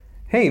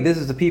Hey, this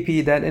is the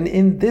PP Dad, and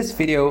in this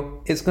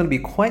video, it's going to be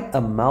quite a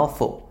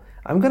mouthful.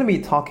 I'm going to be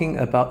talking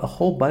about a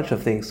whole bunch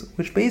of things,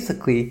 which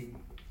basically,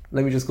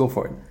 let me just go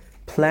for it.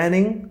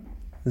 Planning,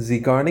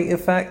 Ziegarnik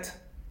effect,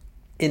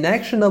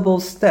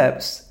 in-actionable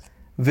steps,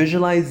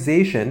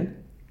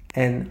 visualization,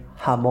 and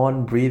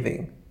Hamon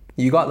breathing.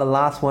 You got the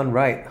last one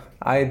right.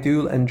 I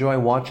do enjoy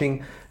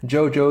watching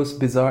JoJo's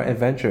Bizarre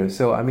Adventure.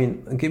 So,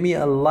 give me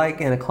a like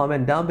and a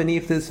comment down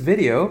beneath this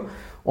video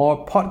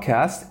or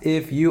podcast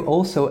if you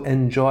also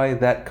enjoy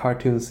that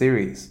cartoon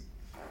series.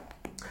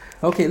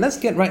 Okay, let's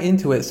get right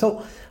into it.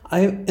 So,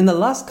 in the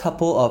last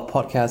couple of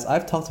podcasts,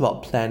 I've talked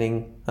about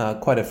planning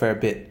quite a fair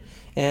bit.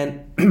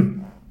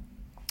 And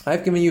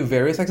I've given you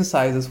various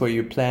exercises where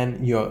you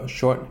plan your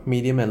short,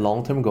 medium, and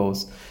long-term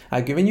goals.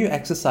 I've given you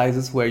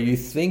exercises where you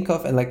think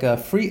of, like a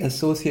free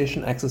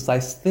association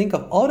exercise, think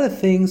of all the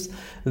things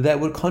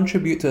that would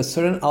contribute to a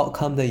certain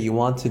outcome that you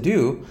want to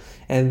do,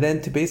 and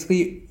then to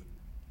basically,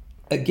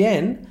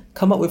 again,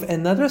 come up with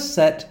another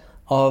set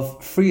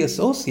of free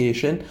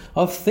association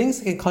of things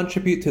that can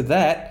contribute to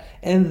that,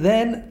 and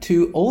then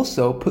to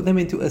also put them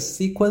into a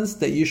sequence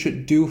that you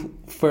should do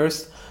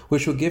first,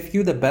 which will give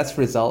you the best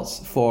results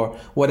for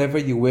whatever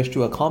you wish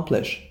to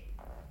accomplish.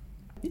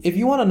 If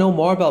you want to know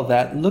more about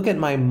that, look at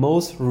my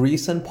most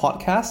recent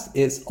podcast.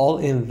 It's all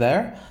in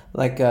there.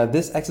 Like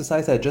this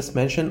exercise I just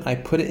mentioned, I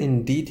put it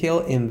in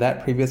detail in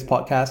that previous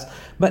podcast.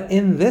 But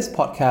in this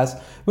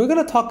podcast, we're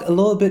going to talk a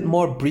little bit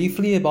more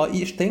briefly about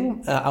each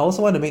thing. I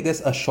also want to make this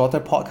a shorter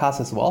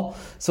podcast as well,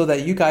 so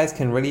that you guys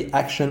can really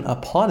action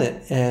upon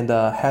it and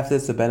have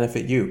this to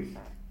benefit you.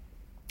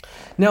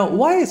 Now,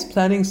 why is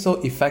planning so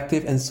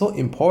effective and so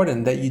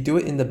important that you do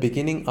it in the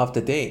beginning of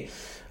the day?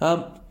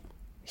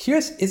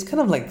 It's kind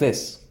of like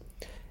this.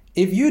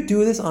 If you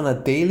do this on a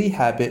daily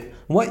habit,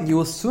 what you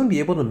will soon be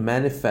able to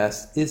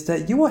manifest is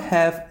that you will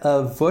have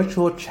a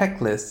virtual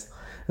checklist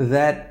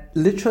that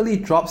literally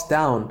drops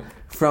down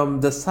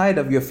from the side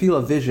of your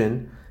field of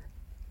vision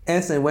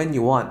as and when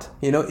you want.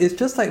 It's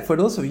just like for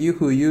those of you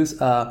who use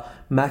a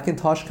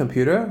Macintosh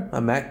computer,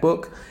 a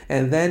MacBook,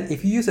 and then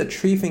if you use a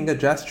 3-finger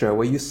gesture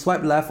where you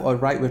swipe left or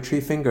right with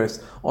 3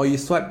 fingers, or you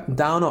swipe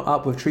down or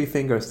up with 3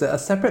 fingers, then a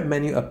separate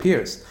menu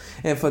appears.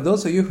 And for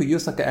those of you who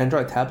use like an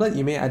Android tablet,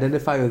 you may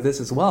identify with this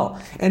as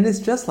well. And it's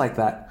just like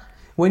that.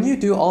 When you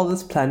do all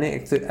this planning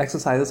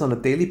exercises on a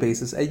daily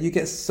basis and you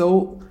get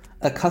so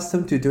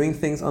accustomed to doing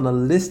things on a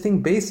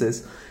listing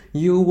basis,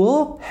 you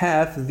will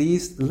have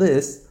these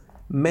lists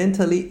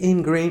mentally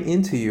ingrained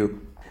into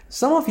you.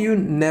 Some of you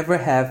never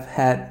have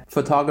had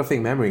photographic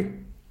memory.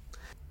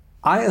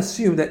 I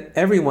assume that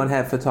everyone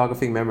had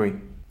photographic memory.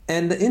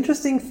 And the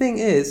interesting thing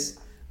is,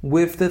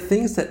 with the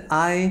things that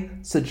I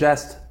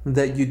suggest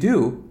that you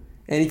do,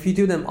 and if you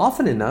do them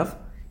often enough,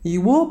 you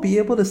will be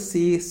able to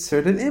see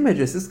certain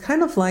images. It's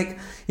kind of like,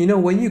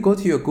 when you go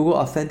to your Google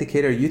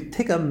Authenticator, you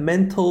take a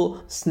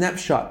mental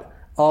snapshot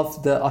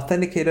of the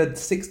authenticator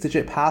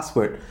 6-digit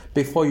password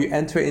before you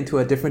enter it into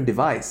a different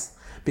device.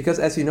 Because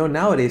as you know,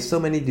 nowadays, so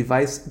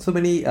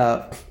many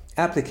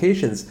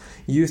applications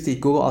use the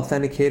Google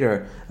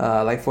Authenticator,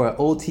 like for an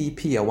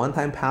OTP, a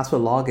one-time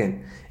password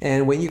login.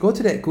 And when you go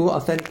to that Google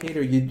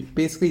Authenticator, you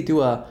basically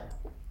do a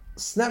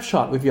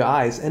snapshot with your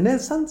eyes. And then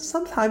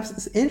sometimes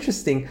it's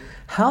interesting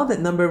how that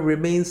number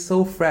remains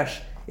so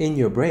fresh in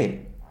your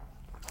brain.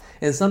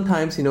 And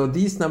sometimes,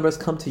 these numbers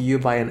come to you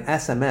by an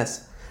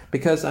SMS.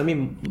 Because,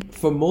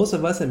 for most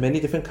of us in many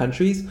different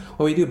countries,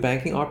 when we do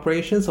banking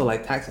operations or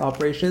like tax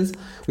operations,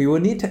 we will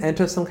need to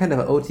enter some kind of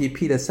an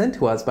OTP that's sent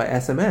to us by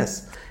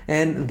SMS.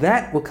 And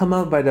that will come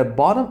out by the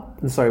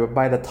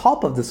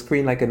top of the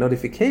screen like a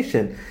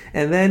notification.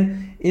 And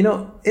then,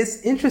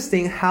 it's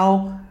interesting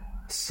how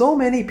so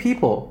many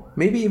people,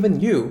 maybe even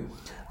you,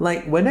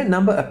 like when that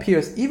number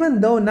appears, even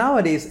though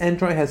nowadays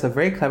Android has a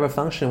very clever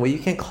function where you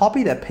can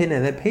copy that pin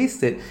and then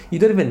paste it, you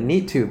don't even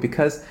need to,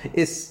 because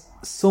it's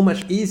so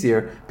much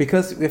easier,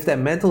 because with that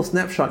mental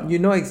snapshot, you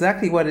know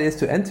exactly what it is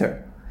to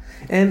enter.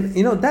 And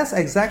that's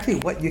exactly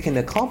what you can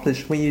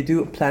accomplish when you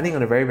do planning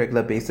on a very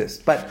regular basis.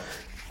 But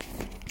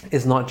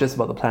it's not just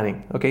about the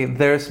planning, okay?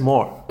 There's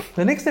more.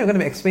 The next thing I'm going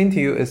to explain to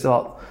you is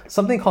about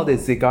something called the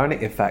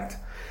Ziegarnik effect.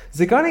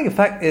 Ziegarnik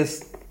effect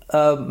is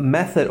a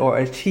method or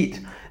a cheat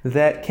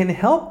that can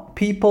help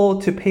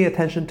people to pay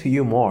attention to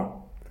you more.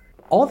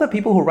 All the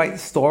people who write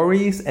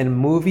stories and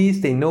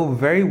movies, they know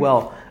very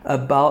well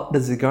about the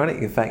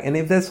Ziegarnik effect. And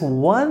if there's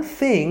one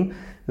thing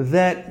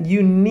that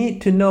you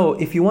need to know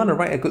if you want to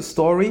write a good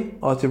story,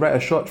 or to write a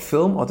short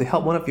film, or to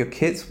help one of your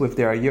kids with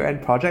their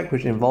year-end project,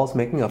 which involves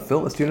making a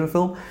film, a student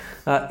film,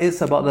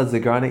 it's about the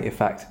Ziegarnik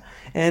effect.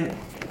 And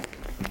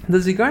the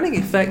Ziegarnik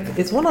effect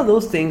is one of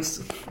those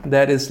things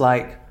that is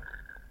like,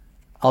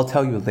 I'll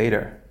tell you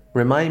later.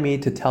 Remind me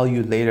to tell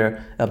you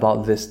later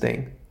about this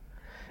thing.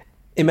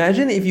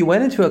 Imagine if you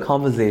went into a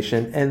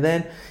conversation and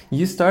then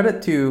you started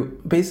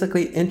to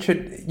basically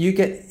you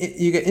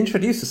get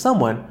introduced to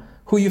someone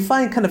who you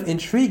find kind of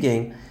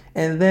intriguing,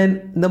 and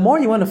then the more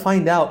you want to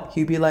find out,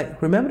 he'd be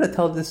like, remember to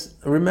tell this,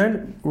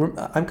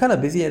 I'm kind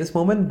of busy at this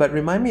moment, but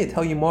remind me to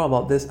tell you more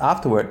about this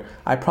afterward.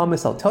 I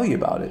promise I'll tell you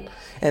about it.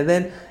 And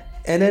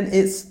And then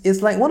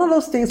it's like one of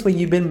those things where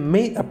you've been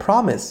made a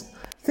promise.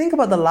 Think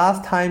about the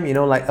last time,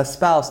 like a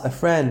spouse, a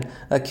friend,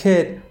 a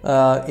kid,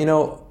 parent,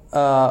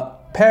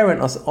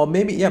 or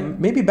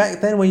maybe back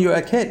then when you were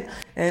a kid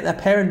and a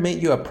parent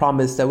made you a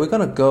promise that we're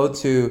going to go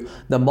to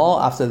the mall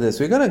after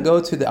this, we're going to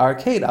go to the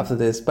arcade after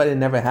this, but it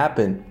never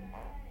happened.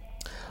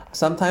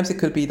 Sometimes it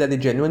could be that they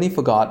genuinely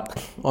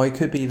forgot, or it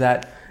could be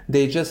that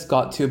they just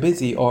got too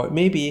busy, or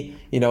maybe,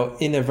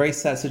 in a very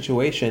sad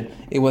situation,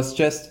 it was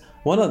just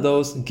one of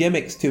those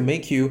gimmicks to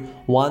make you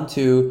want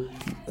to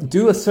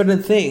do a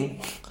certain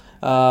thing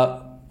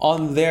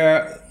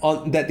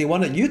that they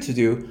wanted you to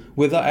do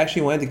without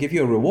actually wanting to give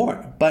you a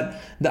reward. But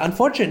the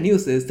unfortunate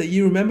news is that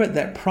you remembered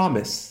that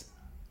promise.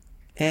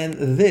 And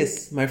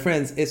this, my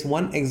friends, is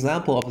one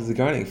example of the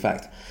Ziegarnik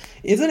effect.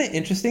 Isn't it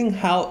interesting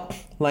how,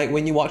 like,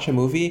 when you watch a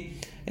movie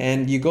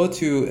and you go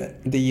to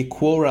the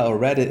Quora or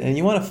Reddit and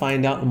you want to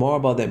find out more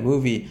about that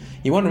movie,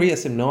 you want to read a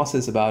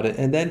synopsis about it,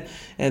 and then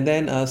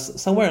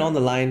somewhere along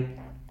the line,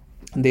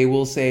 they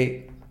will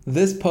say,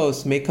 this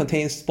post may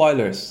contain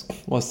spoilers,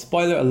 or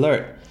spoiler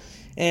alert.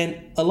 And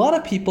a lot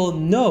of people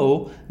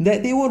know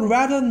that they would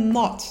rather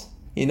not,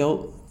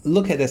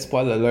 look at that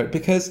spoiler alert,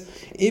 because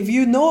if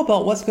you know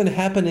about what's going to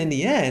happen in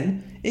the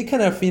end, it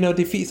kind of,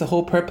 defeats the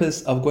whole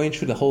purpose of going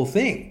through the whole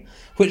thing.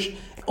 Which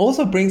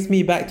also brings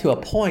me back to a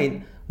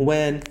point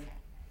when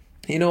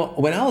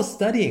I was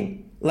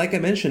studying. Like I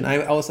mentioned,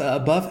 I was an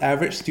above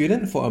average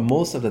student for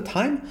most of the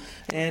time.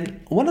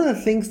 And one of the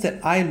things that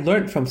I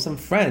learned from some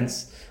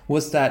friends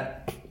was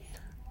that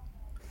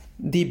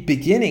the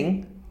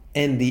beginning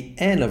and the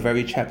end of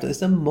every chapter is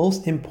the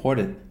most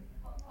important.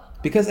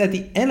 Because at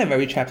the end of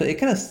every chapter, it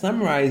kind of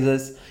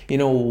summarizes,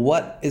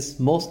 what is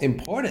most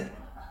important.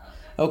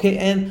 Okay,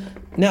 and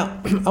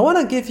now I want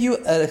to give you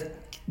a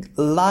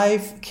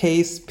live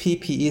case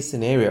PPE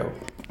scenario.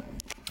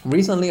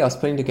 Recently, I was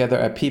putting together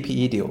a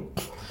PPE deal.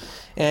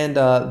 And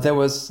there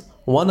was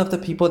one of the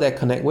people that I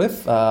connect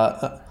with,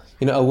 a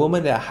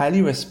woman that I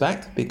highly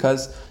respect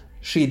because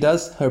she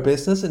does her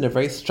business in a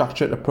very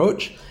structured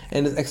approach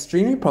and is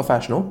extremely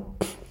professional.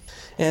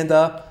 And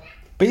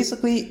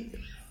basically,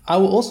 I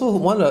will also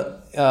want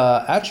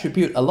to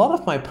attribute a lot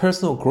of my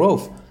personal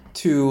growth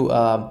to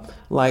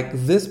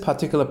this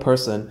particular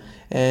person,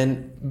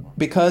 and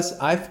because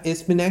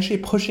it's been actually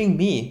pushing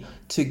me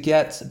to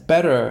get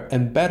better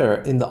and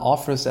better in the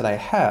offers that I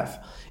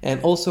have,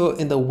 and also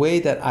in the way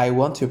that I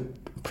want to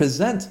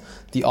present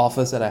the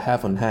offers that I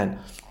have on hand.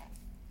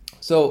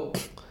 So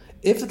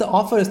if the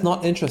offer is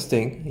not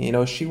interesting,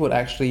 she would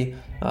actually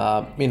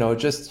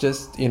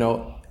just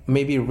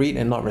maybe read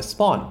and not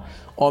respond,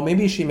 or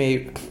maybe she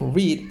may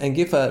read and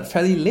give a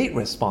fairly late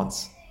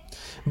response.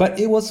 But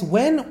it was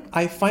when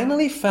I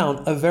finally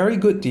found a very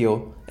good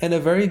deal and a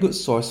very good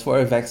source for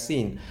a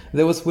vaccine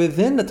that was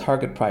within the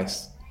target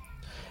price.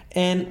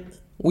 And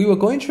we were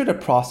going through the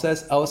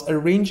process. I was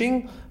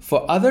arranging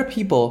for other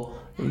people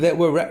that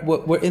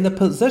were in the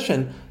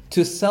position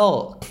to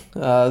sell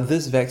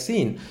this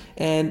vaccine.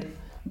 And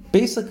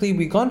basically,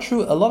 we gone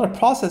through a lot of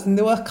process, and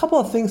there were a couple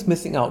of things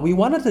missing out. We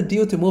wanted the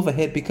deal to move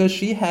ahead because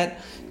she had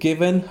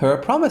given her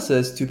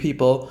promises to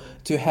people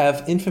to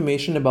have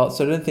information about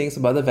certain things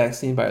about the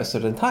vaccine by a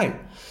certain time.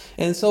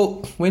 And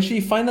so when she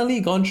finally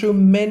gone through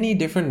many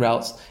different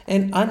routes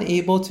and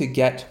unable to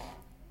get,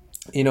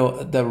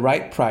 the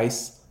right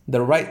price,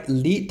 the right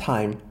lead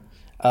time,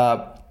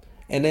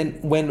 and then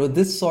when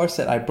this source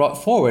that I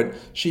brought forward,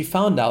 she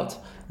found out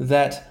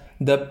that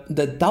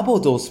the double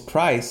dose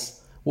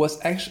price was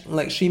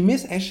actually, she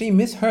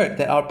misheard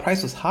that our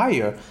price was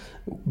higher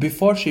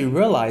before she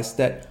realized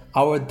that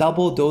our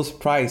double dose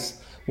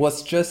price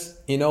was just,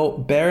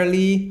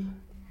 barely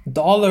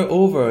 $1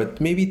 over,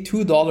 maybe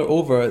 $2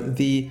 over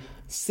the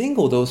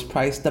single dose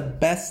price, the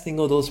best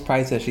single dose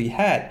price that she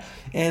had.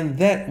 And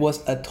that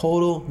was a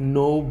total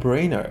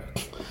no-brainer.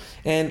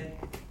 And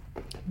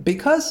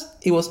because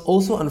it was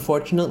also,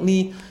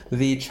 unfortunately,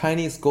 the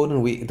Chinese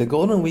Golden Week. The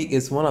Golden Week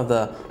is one of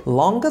the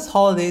longest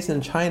holidays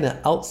in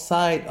China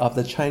outside of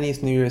the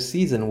Chinese New Year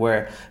season,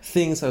 where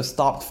things are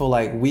stopped for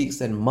like weeks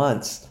and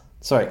months.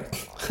 Sorry,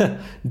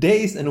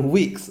 days and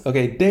weeks.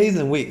 Okay, days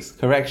and weeks,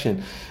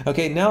 correction.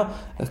 Okay, now,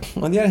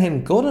 on the other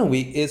hand, Golden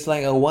Week is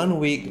like a 1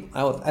 week,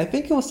 I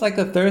think it was like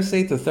a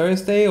Thursday to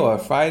Thursday or a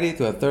Friday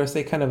to a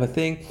Thursday kind of a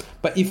thing,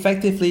 but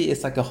effectively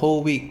it's like a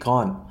whole week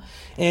gone.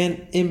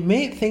 And it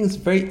made things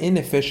very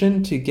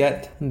inefficient to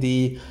get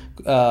the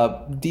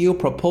deal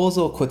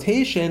proposal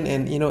quotation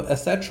and,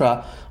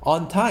 etc.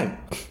 on time.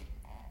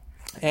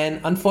 And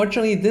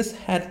unfortunately, this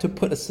had to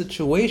put a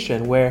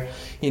situation where,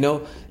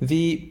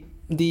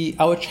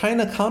 our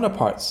China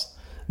counterparts,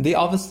 they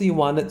obviously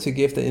wanted to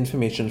give the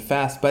information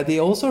fast, but they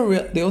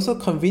also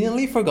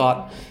conveniently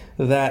forgot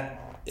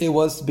that it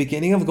was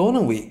beginning of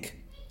Golden Week,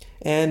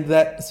 and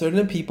that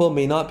certain people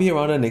may not be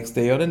around the next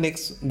day or the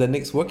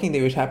next working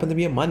day, which happened to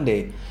be a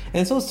Monday.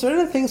 And so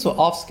certain things were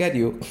off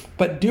schedule.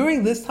 But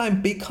during this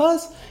time,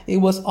 because it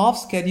was off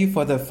schedule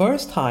for the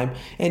first time,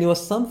 and it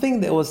was something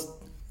that was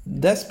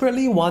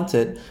desperately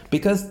wanted,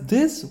 because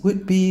this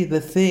would be the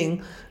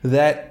thing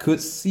that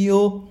could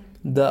seal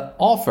the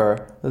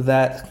offer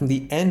that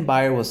the end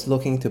buyer was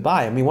looking to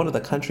buy. I mean, one of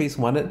the countries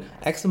wanted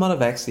X amount of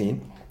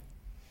vaccine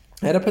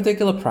at a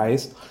particular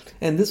price,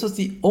 and this was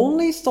the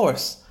only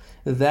source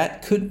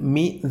that could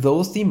meet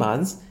those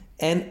demands,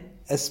 and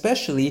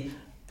especially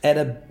at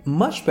a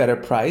much better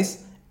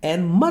price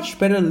and much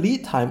better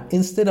lead time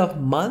instead of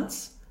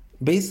months.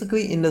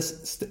 Basically, in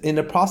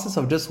the process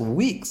of just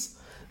weeks,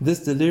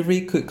 this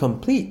delivery could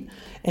complete.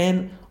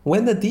 And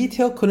when the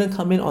detail couldn't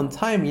come in on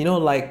time,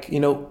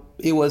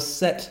 it was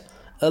set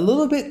a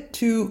little bit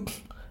too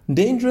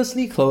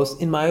dangerously close,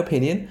 in my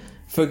opinion,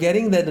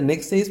 forgetting that the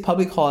next day is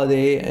public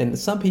holiday and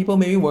some people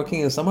may be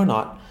working and some are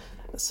not.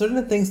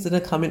 Certain things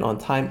didn't come in on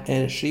time,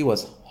 and she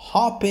was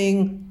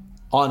hopping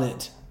on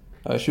it.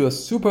 She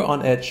was super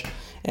on edge.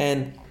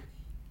 And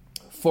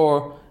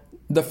for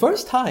the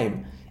first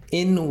time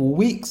in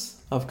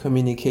weeks of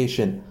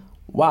communication,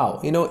 wow,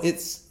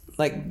 it's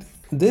like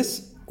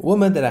this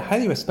woman that I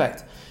highly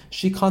respect,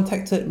 she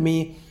contacted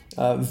me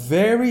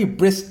very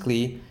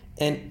briskly,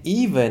 and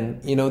even,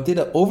 did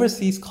an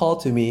overseas call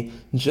to me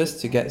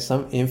just to get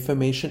some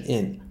information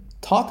in.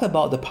 Talk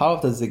about the power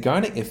of the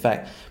Ziegarnik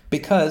effect,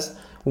 because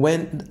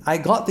when I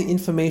got the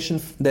information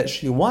that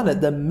she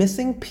wanted, the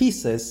missing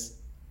pieces,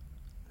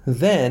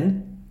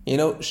 then,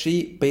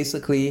 she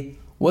basically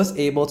was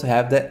able to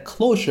have that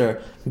closure,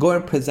 go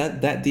and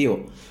present that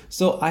deal.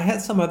 So I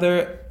had some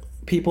other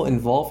people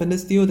involved in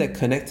this deal that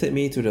connected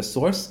me to the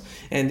source,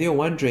 and they're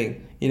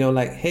wondering,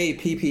 hey,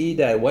 PPE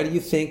Dad, what do you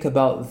think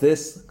about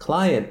this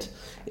client?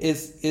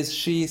 Is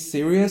she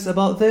serious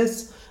about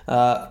this?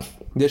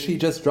 Did she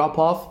just drop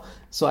off?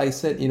 So I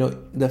said,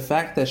 the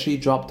fact that she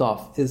dropped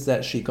off is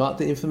that she got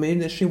the information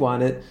that she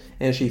wanted,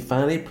 and she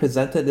finally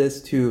presented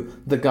this to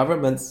the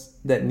governments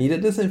that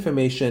needed this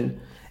information.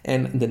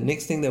 And the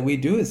next thing that we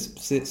do is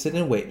sit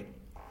and wait,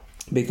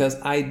 because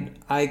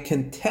I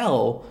can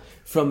tell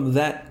from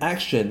that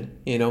action,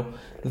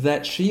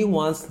 that she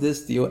wants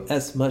this deal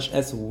as much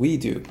as we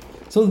do.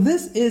 So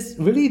this is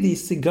really the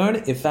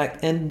Ziegarnik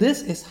effect, and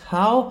this is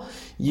how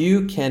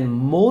you can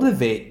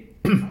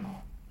motivate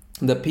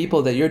the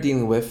people that you're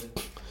dealing with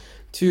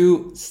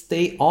to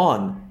stay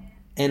on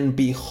and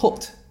be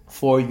hooked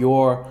for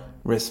your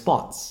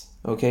response.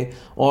 Okay,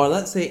 or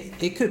let's say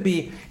it could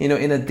be, in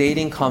a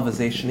dating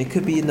conversation, it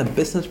could be in a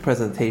business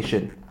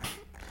presentation.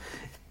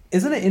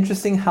 Isn't it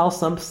interesting how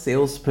some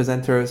sales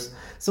presenters,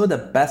 some of the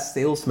best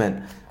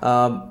salesmen,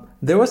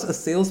 there was a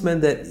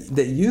salesman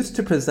that used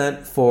to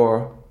present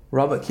for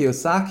Robert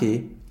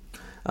Kiyosaki,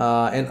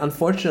 and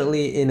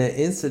unfortunately, in an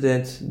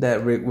incident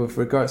that with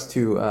regards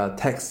to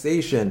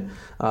taxation,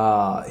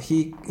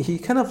 he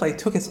kind of like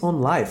took his own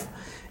life.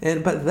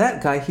 But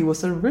that guy, he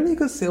was a really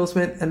good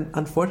salesman, and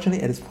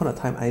unfortunately, at this point of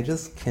time, I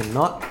just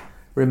cannot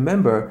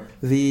remember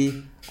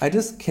the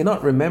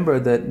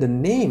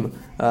name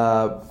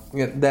I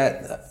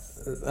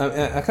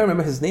can't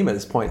remember his name at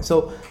this point.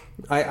 So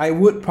I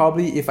would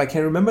probably, if I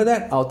can remember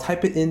that, I'll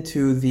type it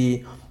into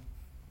the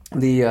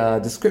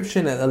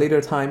description at a later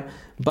time.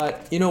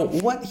 But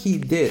what he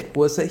did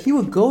was that he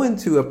would go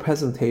into a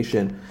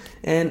presentation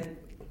and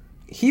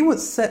he would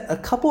set a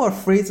couple of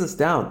phrases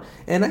down,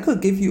 and I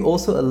could give you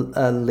also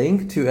a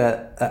link to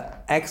an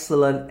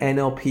excellent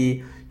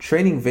NLP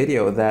training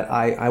video that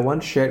I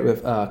once shared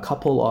with a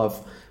couple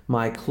of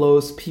my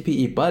close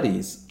PPE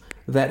buddies,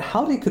 that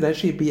how they could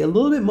actually be a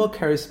little bit more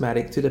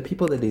charismatic to the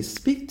people that they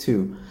speak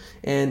to,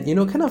 and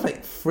kind of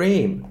like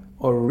frame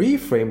or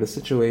reframe the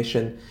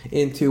situation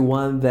into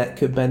one that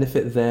could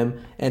benefit them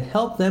and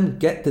help them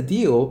get the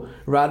deal,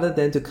 rather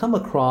than to come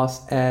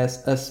across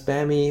as a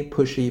spammy,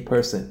 pushy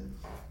person.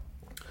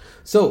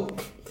 So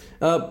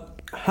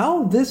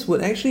how this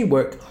would actually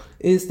work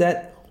is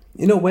that,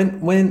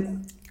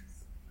 when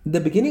the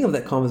beginning of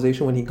that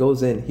conversation, when he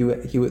goes in, he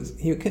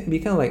would be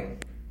kind of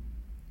like,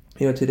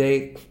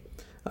 today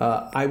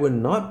I would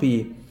not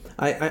be,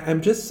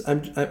 I'm just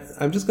going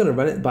to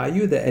run it by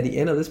you that at the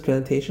end of this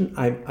presentation,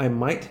 I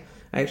might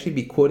actually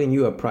be quoting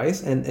you a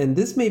price, and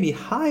this may be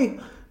high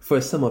for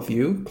some of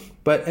you,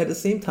 but at the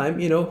same time,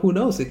 who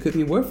knows, it could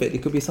be worth it.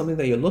 It could be something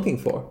that you're looking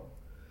for.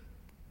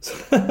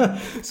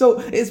 So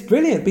it's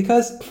brilliant,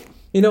 because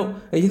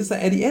just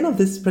like, at the end of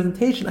this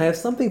presentation, I have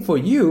something for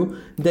you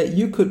that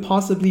you could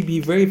possibly be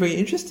very, very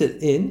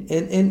interested in,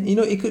 and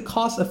it could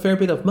cost a fair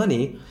bit of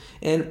money,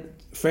 and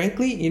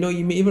frankly,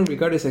 you may even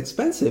regard it as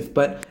expensive,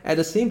 but at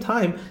the same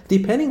time,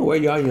 depending on where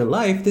you are in your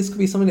life, this could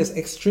be something that's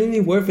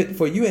extremely worth it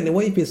for you and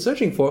what you've been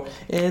searching for,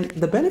 and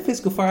the benefits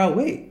could far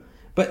outweigh.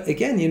 But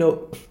again,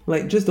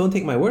 just don't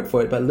take my word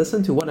for it, but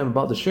listen to what I'm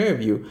about to share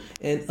with you.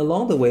 And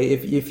along the way,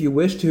 if you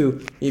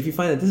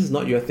find that this is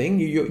not your thing,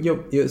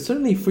 you're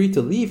certainly free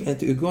to leave and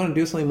to go on and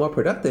do something more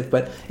productive.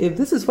 But if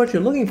this is what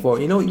you're looking for,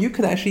 you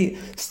could actually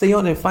stay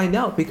on and find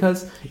out,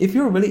 because if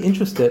you're really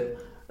interested,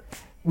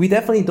 we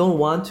definitely don't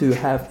want to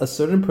have a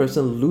certain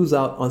person lose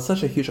out on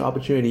such a huge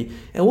opportunity,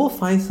 and we'll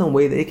find some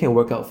way that it can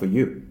work out for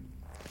you.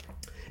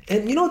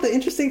 And the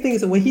interesting thing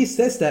is that when he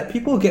says that,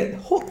 people get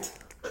hooked.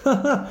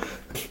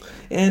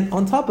 And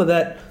on top of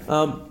that,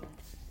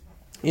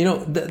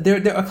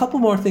 there are a couple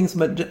more things,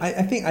 but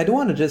I think I don't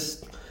want to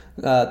just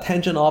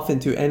tangent off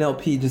into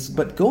NLP,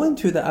 but go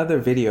into the other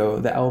video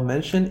that I will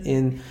mention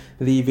in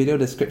the video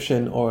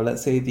description, or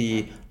let's say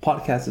the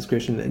podcast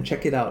description, and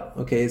check it out.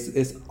 Okay,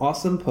 it's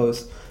awesome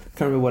post.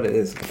 Can't remember what it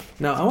is.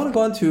 Now I want to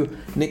go on to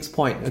next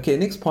point. Okay,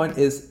 next point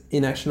is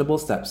inactionable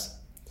steps.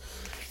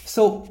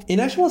 So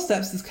inactionable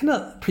steps is kind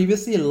of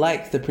previously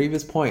like the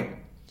previous point.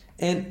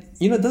 And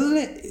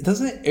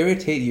doesn't it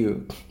irritate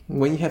you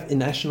when you have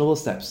inactionable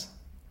steps?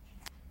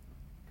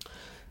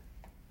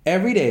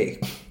 Every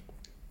day,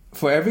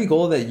 for every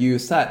goal that you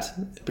set,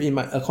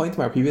 according to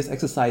my previous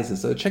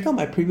exercises, so check out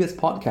my previous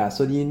podcast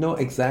so that you know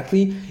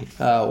exactly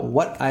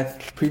what I've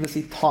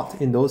previously taught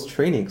in those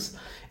trainings.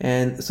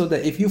 And so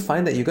that if you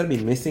find that you're going to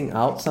be missing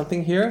out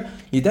something here,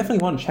 you definitely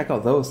want to check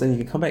out those. Then you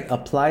can come back,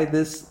 apply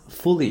this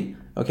fully,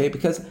 okay?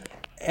 Because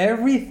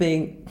every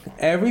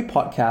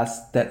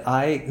podcast that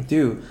I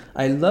do,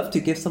 I love to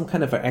give some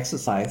kind of an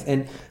exercise.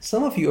 And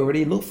some of you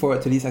already look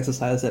forward to these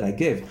exercises that I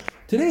give.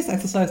 Today's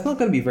exercise is not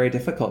going to be very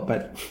difficult,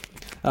 but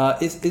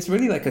it's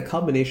really like a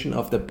combination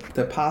of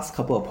the past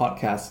couple of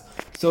podcasts.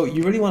 So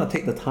you really want to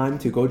take the time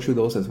to go through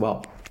those as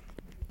well,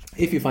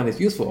 if you find it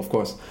useful, of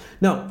course.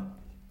 Now,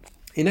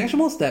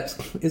 inactionable steps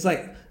is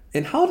like,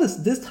 and how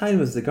does this tie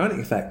with the Ziegarnik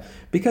effect?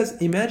 Because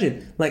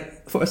imagine,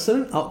 like, for a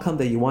certain outcome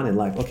that you want in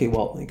life, okay,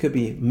 well, it could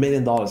be $1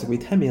 million, it could be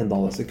 $10 million,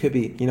 it could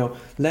be,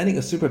 landing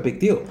a super big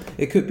deal.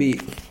 It could be,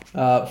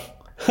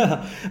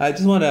 I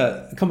just want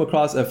to come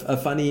across a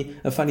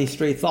funny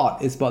stray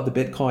thought. It's about the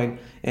Bitcoin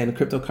and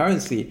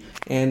cryptocurrency.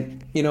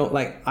 And,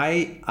 like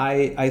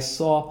I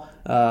saw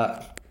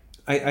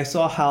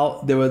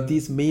how there were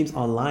these memes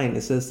online.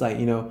 It says like,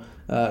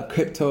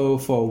 crypto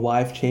for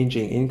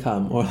wife-changing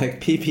income, or like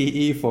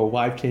PPE for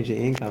wife-changing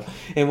income.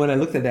 And when I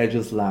looked at that, I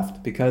just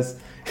laughed because,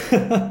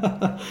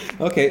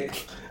 okay,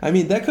 I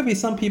mean, that could be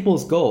some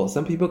people's goal.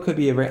 Some people could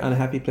be a very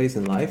unhappy place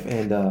in life.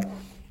 And,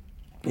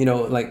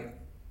 like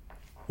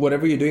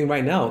whatever you're doing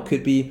right now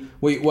could be,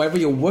 whatever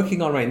you're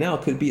working on right now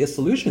could be a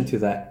solution to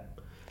that.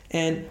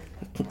 And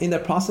in the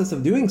process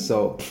of doing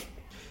so,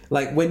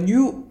 like when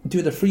you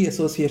do the free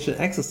association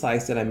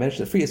exercise that I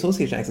mentioned, the free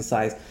association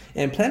exercise,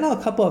 and plan out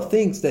a couple of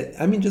things that,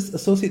 just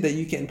associate that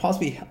you can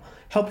possibly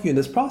help you in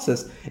this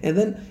process. And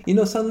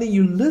then, suddenly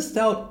you list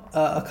out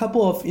a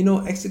couple of,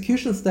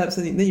 execution steps,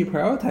 and then you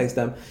prioritize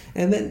them.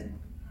 And then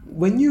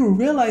when you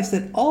realize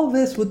that all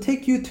this will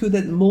take you to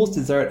that most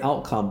desired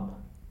outcome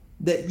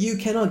that you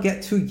cannot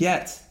get to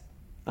yet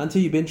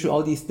until you've been through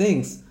all these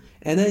things.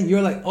 And then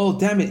you're like, oh,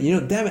 damn it,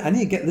 I need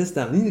to get this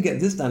done. I need to get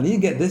this done. I need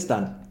to get this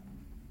done.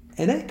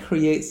 And that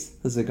creates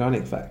the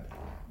Ziegarnik effect.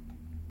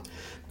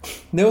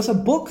 There was a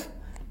book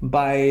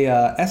by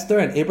Esther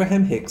and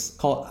Abraham Hicks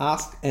called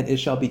Ask and It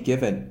Shall Be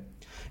Given.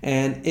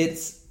 And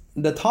it's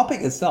the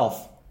topic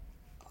itself.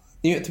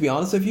 To be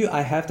honest with you,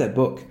 I have that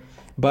book,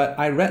 but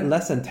I read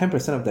less than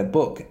 10% of that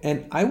book.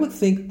 And I would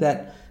think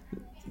that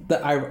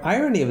the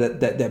irony of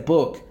that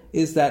book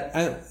is that,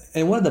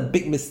 and one of the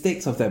big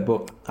mistakes of that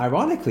book,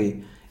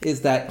 ironically,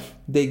 is that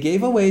they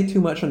gave away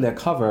too much on their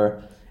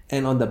cover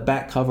and on the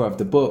back cover of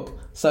the book,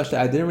 such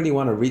that I didn't really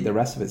want to read the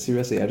rest of it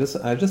seriously. I just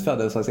felt that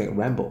it was like a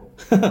ramble.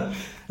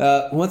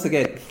 Once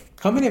again,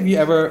 how many of you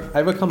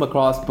ever come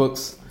across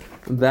books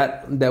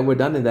that were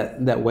done in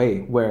that way,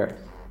 where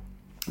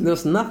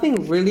there's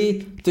nothing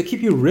really to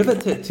keep you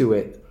riveted to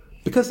it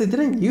because they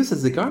didn't use the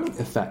Ziegarnik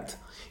effect?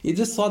 You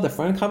just saw the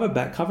front cover,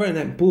 back cover, and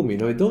then boom, you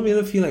don't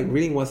really feel like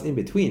reading what's in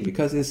between,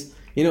 because it's,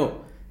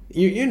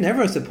 you're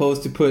never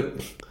supposed to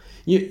put,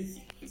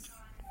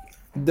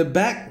 the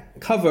back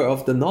cover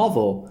of the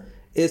novel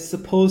is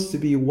supposed to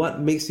be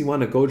what makes you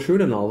want to go through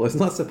the novel. It's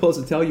not supposed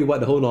to tell you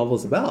what the whole novel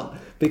is about.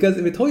 Because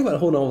if it told you what the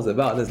whole novel is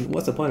about, then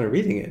what's the point of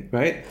reading it,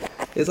 right?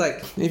 It's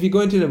like if you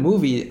go into the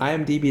movie,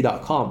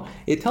 imdb.com,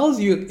 it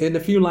tells you in a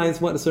few lines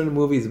what a certain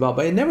movie is about,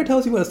 but it never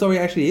tells you what the story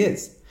actually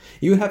is.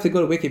 You have to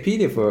go to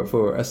Wikipedia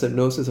for a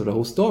synopsis of the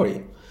whole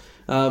story.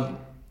 And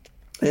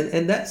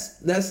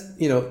that's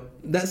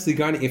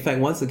Ziegarnik effect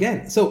once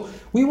again. So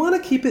we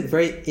want to keep it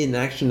very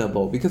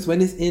inactionable, because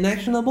when it's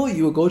inactionable,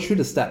 you will go through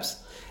the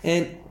steps.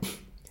 And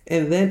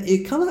then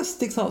it kind of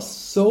sticks out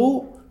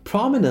so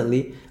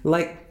prominently,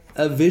 like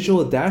a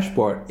visual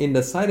dashboard in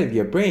the side of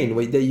your brain,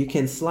 that you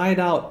can slide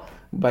out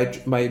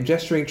by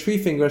gesturing 3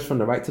 fingers from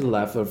the right to the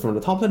left, or from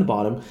the top to the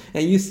bottom,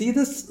 and you see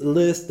this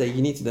list that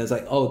you need to do. It's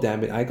like, oh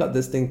damn it, I got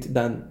this thing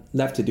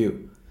left to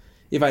do.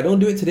 If I don't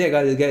do it today, I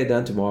got to get it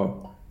done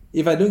tomorrow.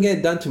 If I don't get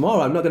it done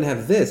tomorrow, I'm not going to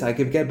have this. I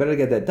could better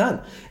get that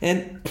done.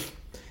 And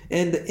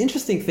the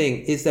interesting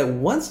thing is that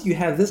once you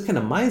have this kind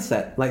of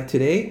mindset, like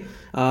today,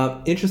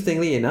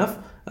 interestingly enough,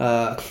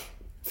 a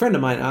friend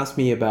of mine asked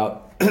me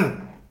about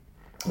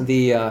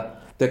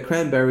the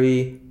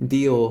Cranberry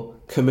deal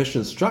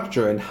commission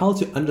structure and how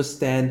to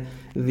understand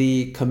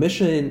the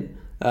commission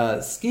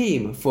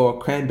scheme for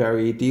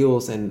Cranberry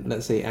deals and,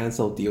 let's say,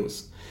 Ansel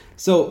deals.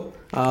 So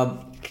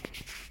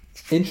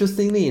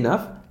interestingly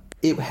enough,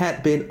 it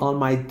had been on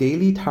my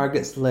daily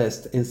targets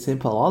list in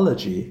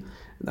Simpleology.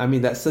 I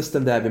mean, that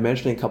system that I've been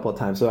mentioning a couple of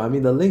times. So, I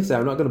mean, the link's there.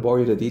 I'm not going to bore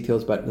you with the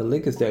details, but the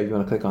link is there if you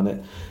want to click on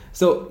it.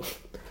 So,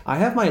 I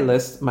have my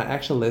list, my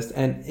action list,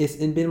 and it's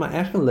been my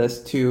action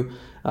list to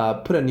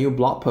put a new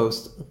blog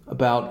post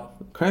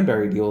about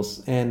cranberry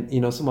deals and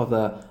some of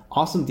the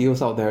awesome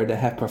deals out there that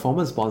have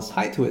performance bonds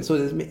tied to it. So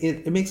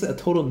it makes it a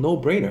total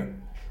no-brainer.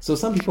 So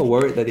some people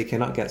worry that they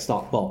cannot get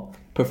stock. Well,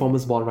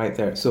 performance bond right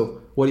there.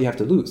 So what do you have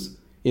to lose?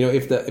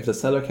 If the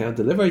seller cannot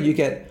deliver, you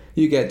get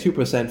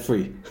 2%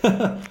 free.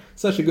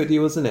 Such a good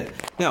deal, isn't it?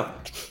 Now,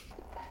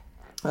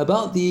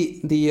 about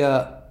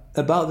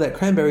about that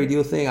cranberry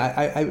deal thing,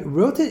 I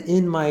wrote it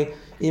in my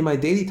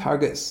daily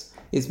targets.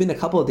 It's been a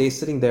couple of days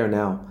sitting there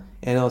now,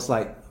 and I was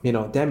like,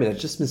 damn it, I've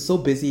just been so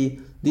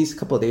busy these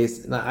couple of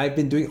days. And I've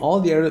been doing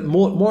all the other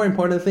more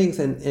important things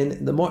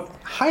and the more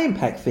high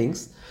impact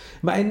things,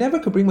 but I never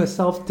could bring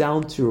myself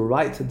down to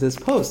write this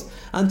post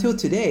until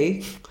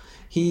today.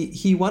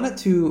 He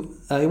wanted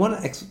an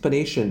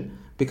explanation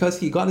because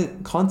he got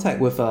in contact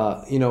with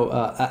a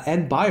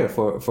end buyer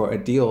for a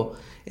deal,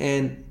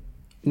 and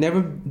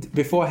never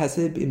before has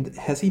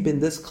he been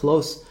this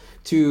close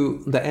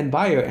to the end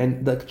buyer,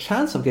 and the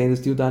chance of getting this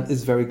deal done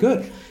is very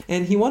good.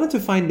 And he wanted to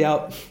find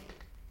out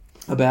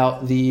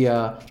about the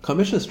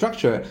commission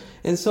structure.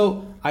 And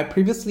so I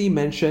previously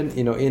mentioned,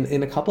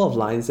 in a couple of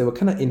lines, they were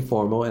kind of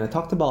informal, and I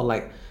talked about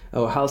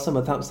how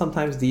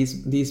sometimes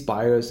these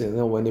buyers,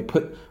 when you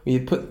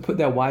put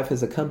their wife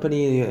as a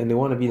company and they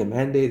want to be the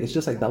mandate, it's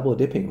just like double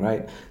dipping,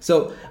 right?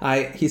 So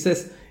he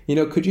says,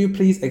 could you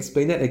please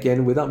explain that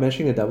again without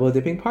mentioning the double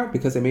dipping part,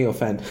 because it may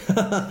offend.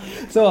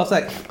 So I was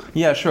like,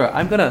 yeah, sure.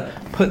 I'm gonna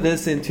put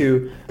this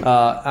into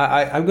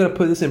I'm gonna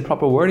put this in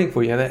proper wording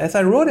for you. And as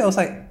I wrote it, I was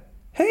like,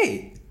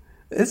 hey,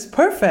 it's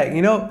perfect.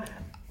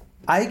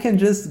 I can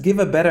just give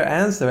a better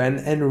answer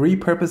and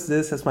repurpose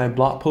this as my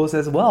blog post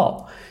as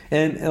well.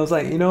 And I was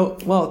like,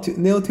 to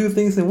nail two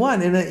things in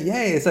one. And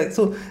yay, it's like,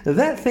 so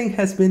that thing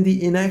has been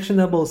the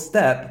inactionable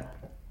step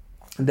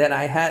that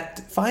I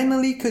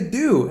finally could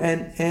do.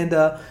 And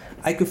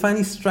I could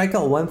finally strike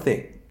out one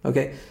thing.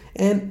 Okay.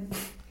 And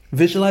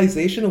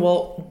visualization,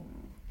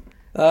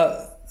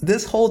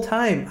 this whole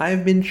time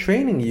I've been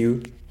training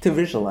you to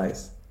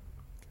visualize.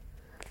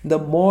 The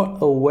more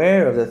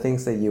aware of the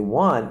things that you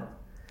want,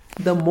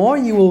 the more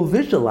you will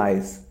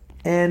visualize.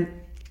 And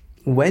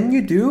when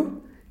you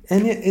do,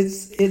 and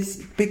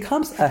it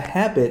becomes a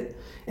habit.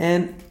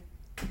 And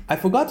I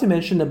forgot to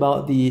mention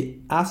about the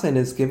Ask and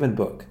It's Given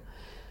book.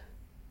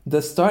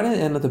 The start and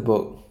end of the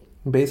book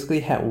basically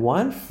had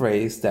one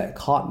phrase that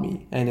caught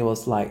me. And it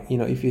was like,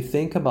 if you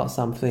think about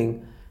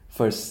something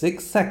for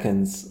 6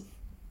 seconds,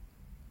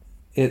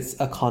 it's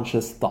a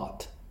conscious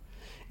thought.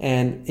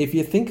 And if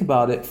you think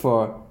about it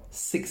for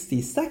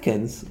 60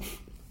 seconds,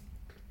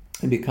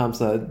 it becomes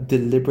a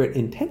deliberate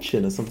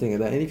intention or something like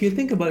that. And if you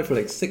think about it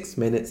for 6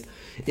 minutes,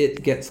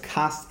 it gets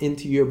cast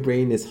into your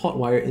brain, it's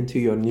hotwired into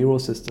your neural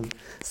system,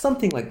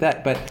 something like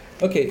that. But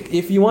okay,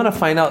 if you want to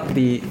find out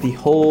the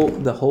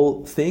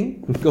whole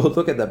thing, go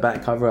look at the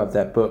back cover of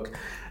that book.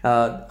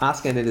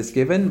 Ask and It Is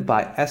Given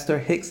by Esther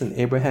Hicks and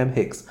Abraham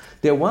Hicks.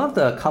 They're one of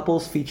the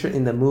couples featured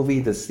in the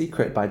movie The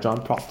Secret by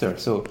John Proctor.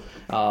 So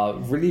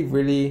really,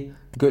 really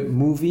good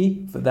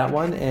movie for that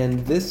one.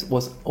 And this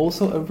was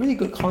also a really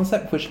good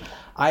concept, which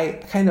I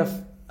kind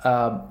of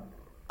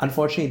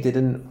unfortunately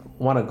didn't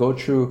want to go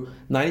through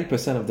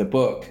 90% of the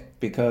book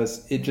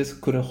because it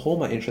just couldn't hold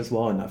my interest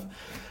well enough.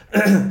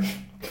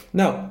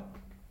 Now,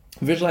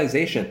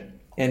 visualization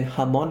and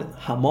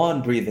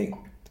Hamon breathing.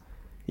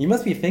 You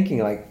must be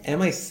thinking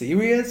am I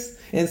serious?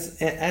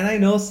 And I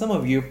know some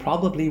of you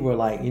probably were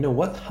like,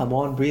 what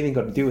Hamon breathing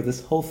got to do with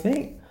this whole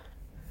thing?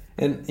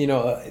 And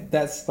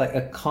that's like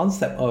a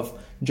concept of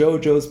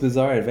JoJo's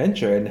Bizarre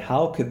Adventure, and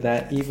how could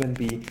that even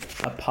be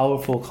a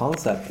powerful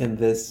concept in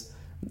this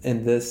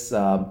this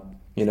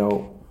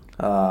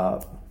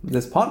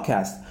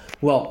podcast?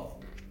 Well,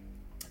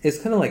 it's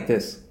kind of like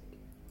this.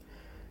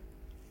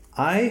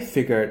 I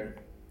figured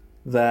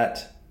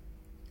that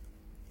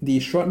the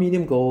short,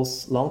 medium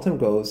goals, long-term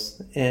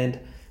goals, and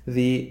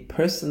the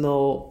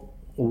personal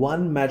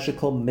 1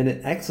 magical minute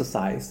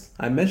exercise.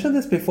 I mentioned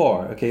this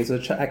before, okay, so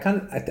I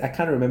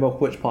can't remember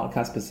which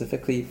podcast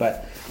specifically,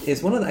 but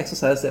it's one of the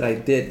exercises that I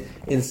did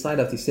inside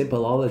of the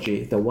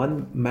Simpleology, the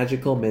 1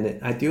 magical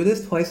minute. I do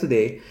this twice a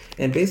day,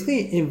 and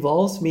basically it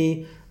involves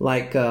me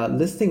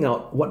listing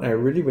out what I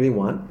really, really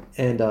want,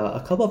 and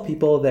a couple of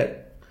people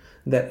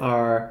that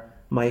are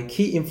my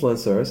key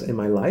influencers in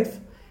my life,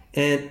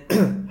 and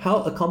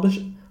how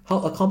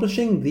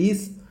accomplishing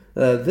this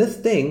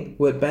thing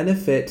would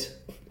benefit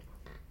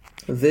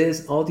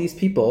all these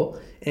people,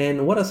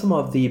 and what are some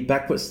of the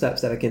backward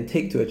steps that I can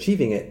take to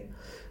achieving it.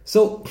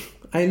 So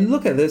I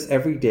look at this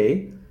every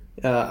day.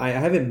 I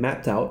have it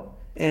mapped out,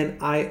 and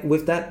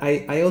with that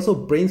I also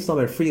brainstorm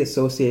and free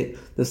associate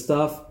the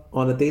stuff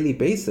on a daily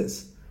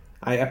basis.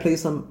 I play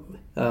some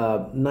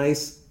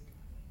nice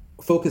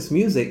focused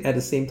music at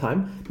the same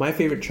time. My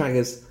favorite track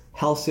is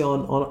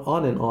Halcyon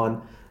On and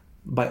On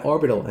by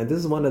Orbital, and this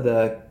is one of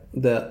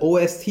the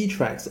OST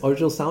tracks,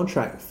 original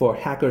soundtrack for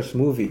Hackers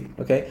movie,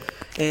 okay?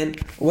 And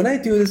when I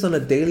do this on a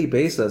daily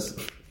basis,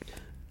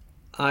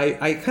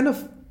 I kind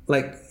of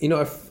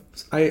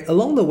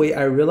along the way,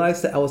 I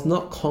realized that I was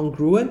not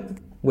congruent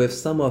with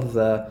some of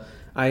the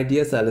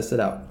ideas that I listed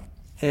out.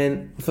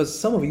 And for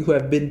some of you who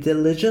have been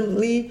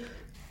diligently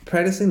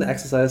practicing the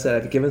exercises that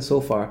I've given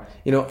so far,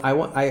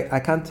 I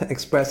can't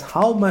express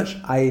how much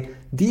I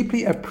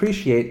deeply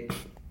appreciate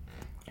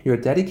your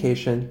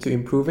dedication to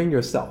improving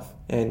yourself.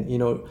 And,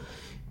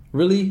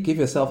 really give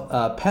yourself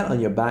a pat on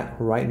your back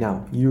right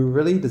now. You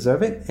really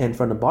deserve it. And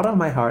from the bottom of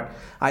my heart,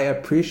 I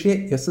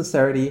appreciate your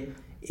sincerity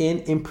in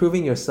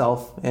improving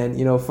yourself. And,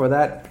 for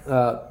that,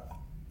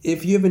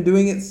 if you've been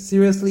doing it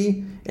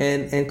seriously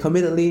and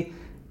committedly,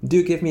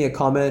 do give me a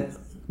comment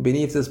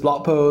beneath this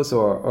blog post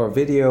or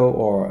video,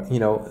 or,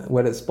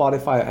 whether it's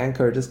Spotify or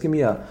Anchor, just give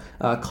me a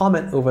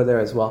comment over there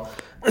as well.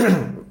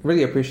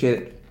 Really appreciate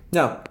it.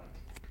 Now,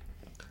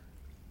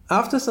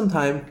 after some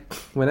time,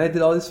 when I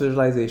did all these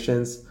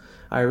visualizations,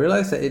 I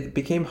realized that it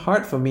became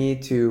hard for me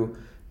to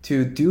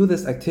do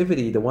this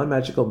activity, the 1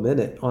 magical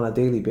minute, on a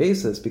daily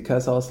basis,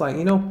 because I was like,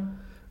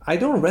 I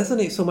don't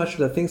resonate so much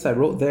with the things I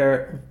wrote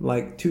there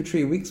like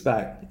 2-3 weeks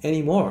back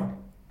anymore.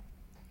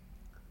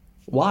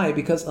 Why?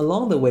 Because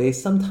along the way,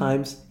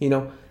 sometimes,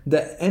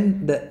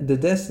 the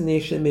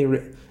destination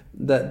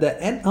the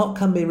end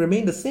outcome may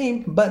remain the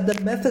same, but the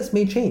methods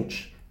may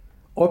change,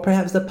 or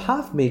perhaps the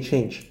path may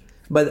change,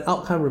 but the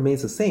outcome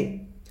remains the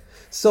same.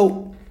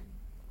 So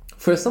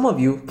for some of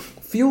you,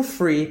 feel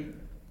free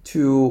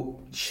to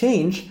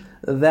change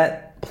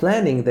that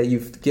planning that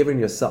you've given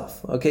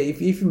yourself. Okay,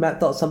 if you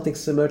mapped out something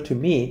similar to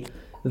me,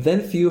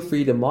 then feel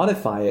free to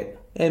modify it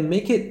and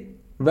make it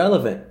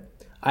relevant.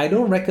 I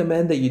don't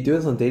recommend that you do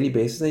this on a daily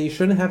basis, and you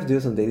shouldn't have to do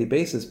this on a daily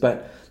basis.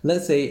 But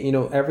let's say,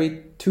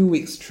 every 2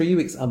 weeks, 3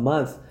 weeks, a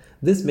month,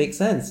 this makes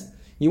sense.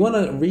 You want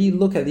to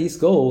re-look at these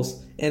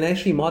goals and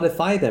actually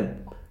modify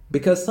them,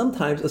 because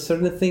sometimes a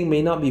certain thing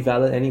may not be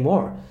valid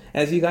anymore.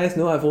 As you guys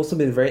know, I've also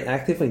been very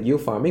active in yield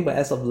farming, but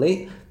as of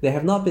late, there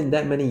have not been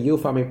that many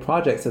yield farming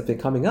projects that have been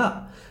coming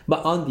up.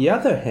 But on the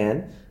other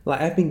hand,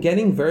 I've been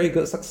getting very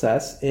good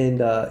success in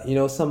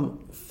some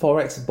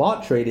Forex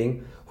bot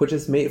trading, which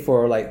is made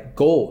for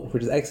gold,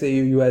 which is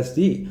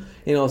XAUUSD.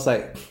 It's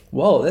like,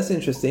 whoa, that's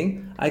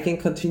interesting. I can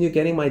continue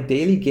getting my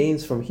daily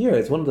gains from here.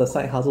 It's one of the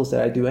side hustles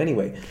that I do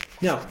anyway.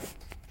 Now,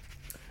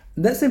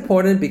 that's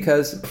important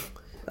because,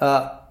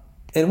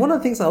 and one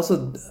of the things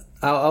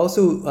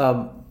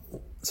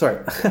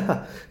sorry,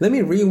 let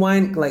me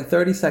rewind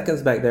 30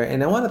 seconds back there.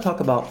 And I want to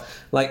talk about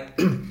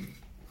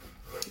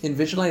in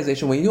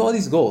visualization, when you do all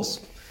these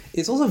goals,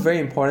 it's also very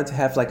important to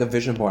have a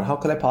vision board. How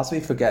could I possibly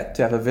forget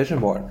to have a vision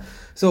board?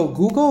 So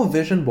Google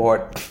vision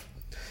board,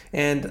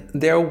 and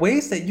there are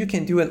ways that you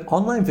can do an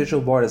online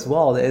visual board as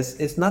well.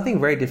 It's nothing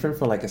very different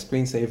from a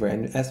screensaver.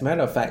 And as a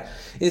matter of fact,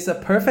 it's a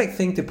perfect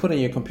thing to put on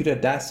your computer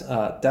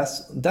desktop.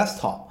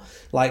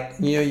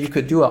 You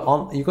could do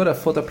you go to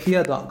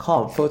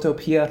photopea.com,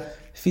 photopea,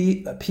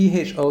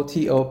 Photopea,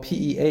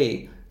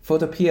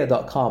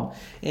 photopea.com,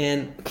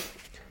 and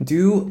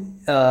do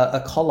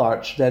a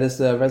collage that is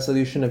the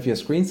resolution of your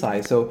screen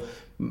size. So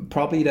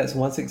probably that's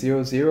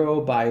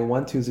 1600 by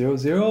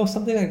 1200,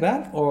 something like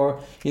that.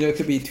 Or, it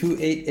could be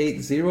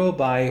 2880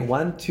 by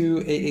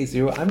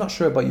 12880. I'm not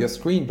sure about your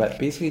screen, but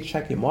basically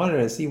check your monitor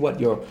and see what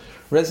your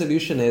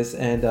resolution is,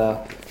 and,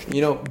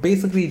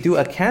 basically do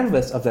a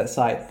canvas of that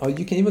site. Or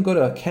you can even go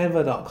to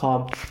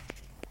canva.com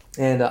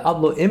and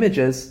upload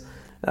images.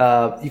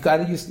 You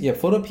can either use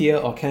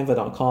Photopea or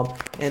canva.com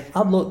and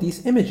upload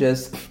these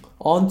images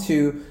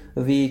onto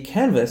the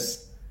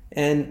canvas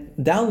and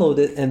download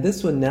it, and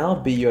this will now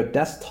be your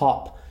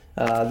desktop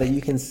that you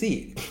can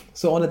see.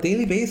 So on a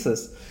daily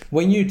basis,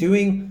 when you're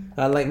doing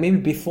maybe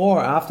before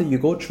or after you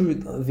go through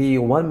the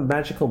 1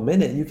 magical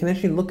minute, you can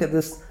actually look at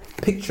this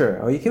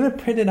picture, or you can even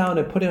print it out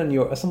and put it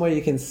on somewhere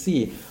you can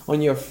see,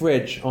 on your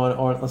fridge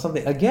or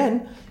something.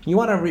 Again, you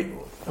want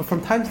to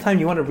from time to time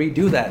you want to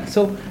redo that.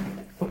 So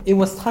it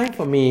was time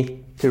for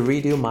me to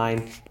redo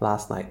mine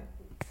last night.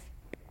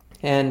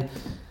 And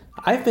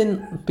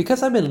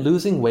because I've been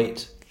losing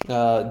weight,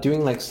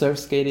 doing surf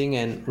skating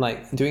and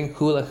doing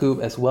hula hoop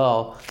as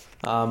well,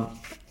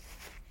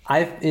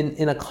 I've been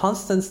in a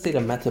constant state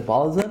of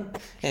metabolism.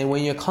 And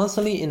when you're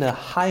constantly in a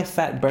high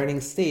fat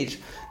burning stage,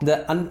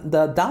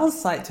 the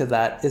downside to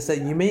that is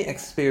that you may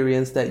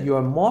experience that you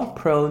are more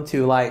prone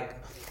to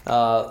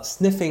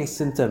sniffing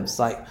symptoms.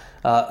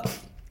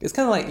 It's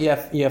kind of you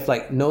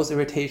have nose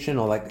irritation,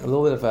 or a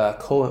little bit of a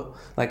cold,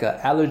 an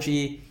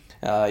allergy.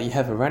 You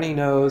have a runny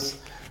nose.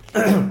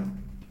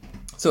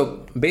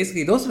 So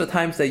basically, those are the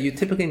times that you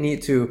typically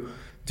need to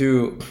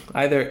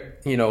either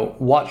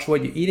watch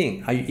what you're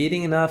eating. Are you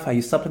eating enough? Are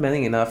you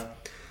supplementing enough?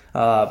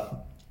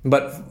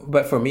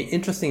 But for me,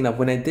 interesting enough,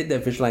 when I did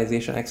that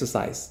visualization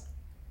exercise,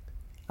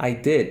 I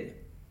did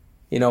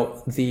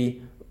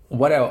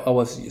what I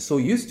was so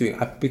used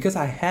to, because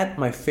I had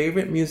my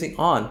favorite music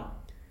on,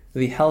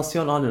 the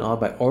Halcyon On and On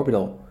by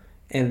Orbital.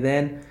 And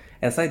then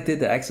as I did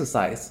the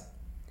exercise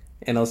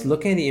and I was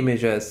looking at the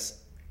images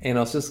and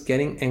I was just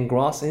getting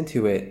engrossed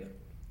into it,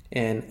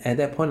 and at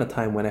that point in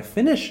time, when I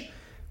finished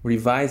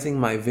revising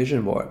my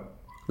vision board,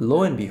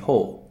 lo and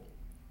behold,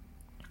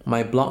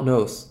 my blocked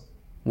nose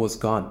was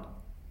gone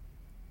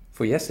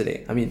for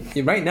yesterday. I mean,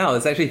 right now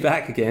it's actually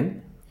back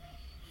again.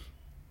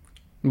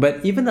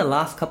 But even the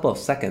last couple of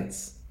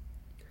seconds,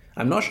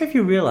 I'm not sure if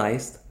you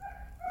realized,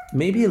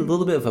 maybe a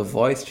little bit of a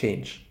voice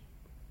change.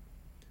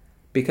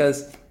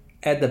 Because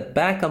at the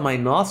back of my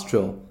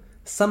nostril,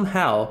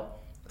 somehow,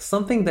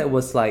 something that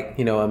was like,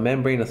 a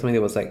membrane or something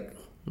that was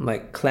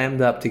like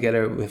clammed up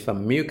together with a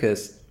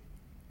mucus,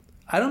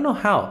 I don't know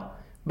how,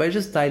 but it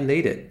just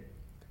dilated.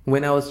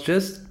 When I was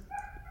just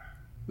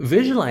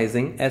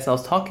visualizing as I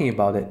was talking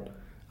about it,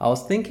 I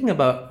was thinking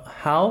about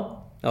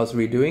how I was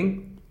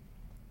redoing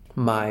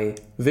my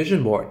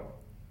vision board,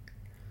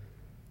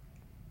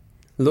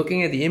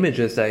 looking at the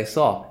images that I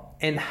saw,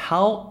 and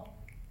how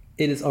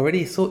it is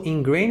already so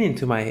ingrained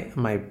into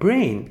my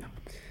brain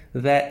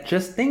that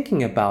just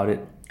thinking about it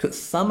could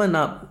summon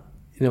up,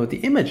 the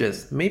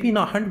images, maybe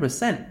not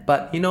 100%,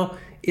 but,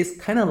 it's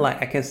kind of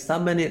like I can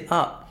summon it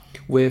up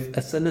with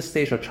a certain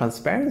stage of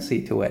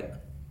transparency to it.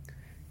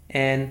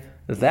 And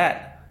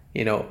that,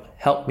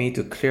 helped me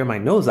to clear my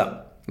nose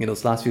up in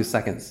those last few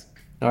seconds.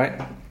 All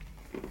right.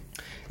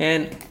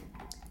 And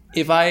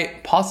if I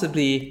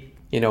possibly,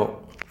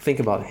 think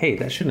about, hey,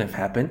 that shouldn't have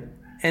happened,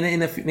 and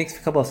in the next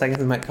couple of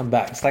seconds it might come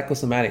back,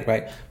 psychosomatic,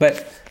 right?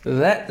 But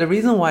the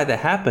reason why that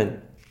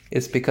happened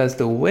is because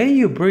the way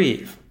you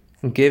breathe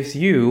gives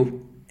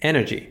you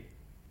energy.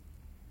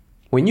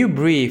 When you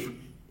breathe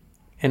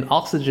and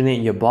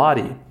oxygenate your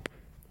body,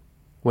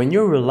 when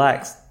you're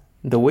relaxed,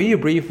 the way you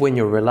breathe when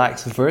you're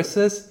relaxed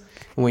versus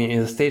when you're in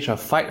a stage of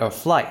fight or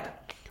flight,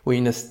 when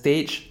you're in a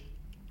stage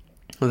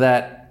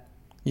that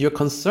you're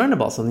concerned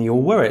about something, you're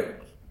worried,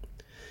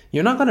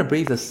 you're not going to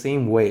breathe the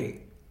same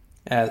way.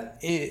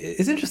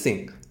 It's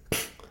interesting.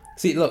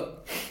 See,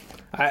 look,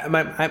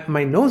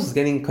 my nose is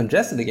getting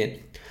congested again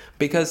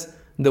because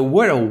the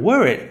word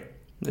worried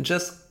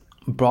just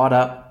brought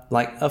up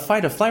like a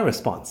fight or flight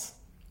response.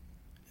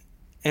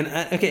 And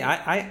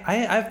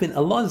I've been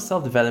a lot of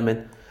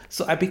self-development,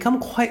 so I become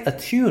quite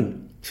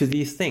attuned to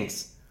these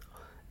things.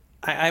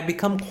 I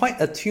become quite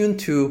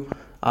attuned to,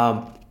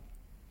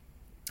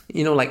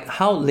 like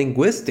how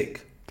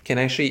linguistic can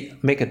actually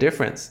make a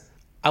difference.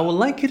 I would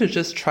like you to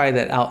just try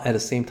that out at the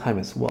same time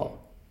as well.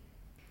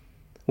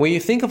 When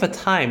you think of a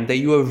time that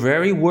you were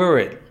very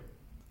worried,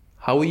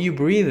 how were you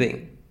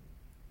breathing?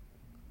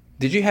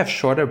 Did you have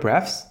shorter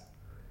breaths?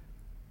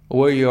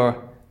 Were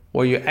your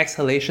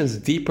exhalations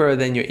deeper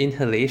than your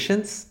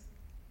inhalations?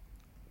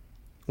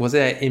 Was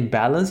there an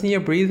imbalance in your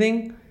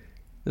breathing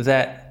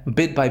that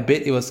bit by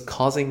bit it was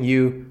causing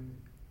you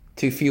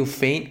to feel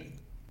faint?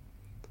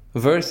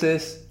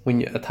 Versus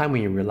a time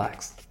when you're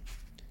relaxed,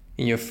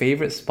 in your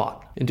favorite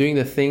spot, and doing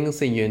the things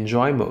that you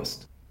enjoy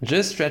most.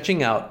 Just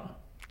stretching out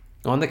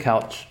on the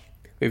couch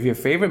with your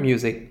favorite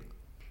music,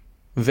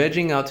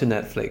 vegging out to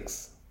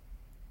Netflix.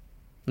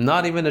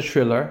 Not even a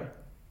thriller,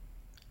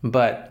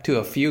 but to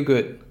a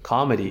feel-good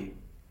comedy,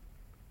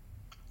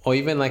 or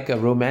even like a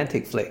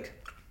romantic flick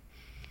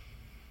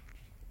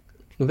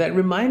that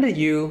reminded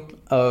you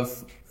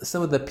of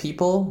some of the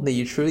people that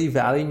you truly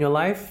value in your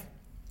life.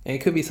 And it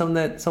could be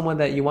someone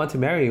that you want to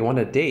marry, you want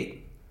to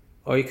date,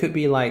 or it could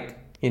be like,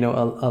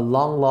 a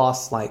long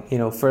lost,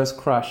 first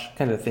crush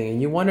kind of thing,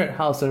 and you wondered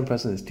how a certain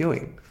person is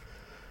doing.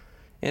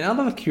 And out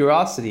of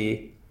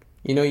curiosity,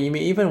 you may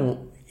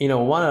even,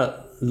 want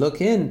to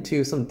look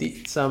into some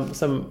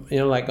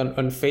like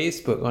on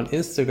Facebook, on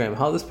Instagram,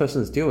 how this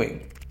person is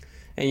doing.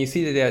 And you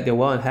see that they're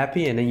well and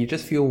happy, and then you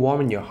just feel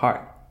warm in your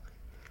heart.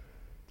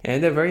 And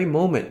at that very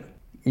moment,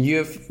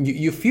 you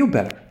feel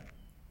better.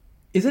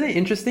 Isn't it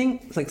interesting?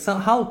 It's like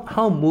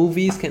how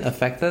movies can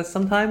affect us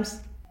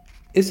sometimes?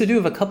 It's to do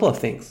with a couple of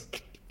things.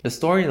 The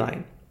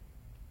storyline.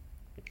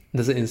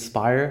 Does it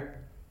inspire?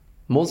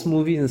 Most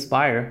movies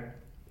inspire.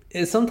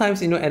 It's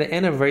sometimes, at the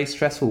end of a very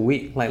stressful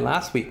week, like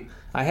last week,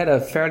 I had a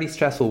fairly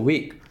stressful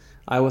week.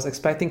 I was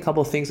expecting a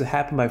couple of things to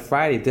happen by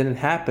Friday, it didn't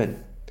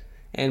happen.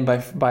 And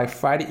by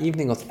Friday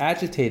evening, I was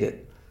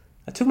agitated.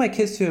 I took my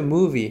kids to a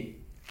movie.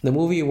 The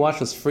movie we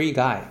watched was Free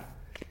Guy.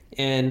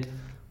 And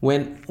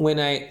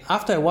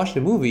after I watched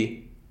the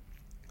movie,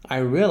 I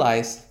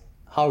realized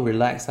how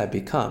relaxed I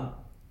become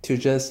to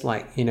just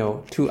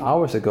 2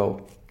 hours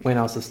ago when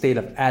I was in a state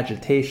of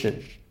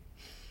agitation.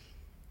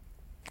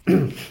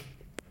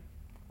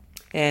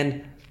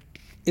 And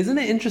isn't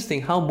it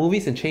interesting how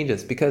movies can change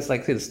us? Because say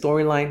the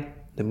storyline,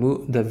 the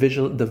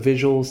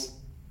visuals,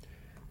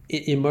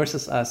 it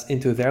immerses us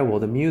into their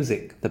world, the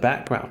music, the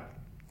background.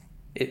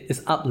 It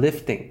is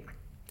uplifting.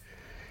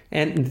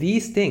 And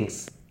these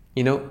things,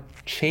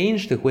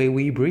 change the way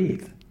we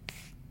breathe.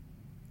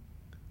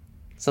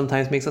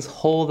 Sometimes makes us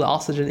hold the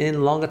oxygen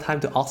in longer time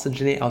to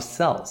oxygenate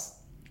ourselves.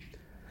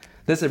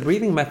 There's a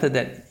breathing method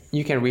that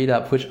you can read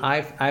up, which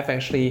I've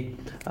actually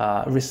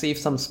received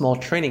some small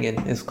training in.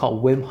 It's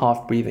called Wim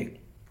Hof breathing.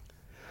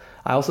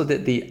 I also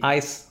did the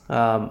ice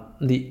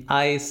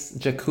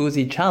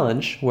jacuzzi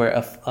challenge, where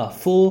a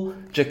full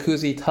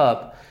jacuzzi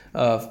tub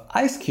of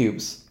ice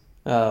cubes.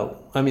 A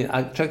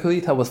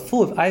jacuzzi tub was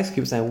full of ice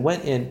cubes, and I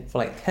went in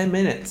for 10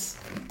 minutes,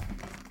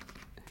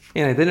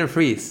 and I didn't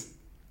freeze.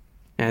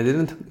 and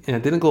I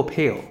didn't go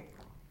pale,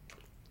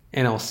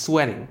 and I was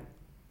sweating.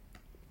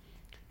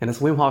 And it's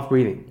Wim Hof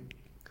breathing.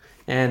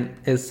 And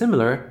it's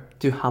similar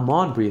to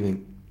Hamon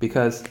breathing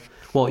because,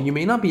 well, you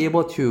may not be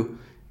able to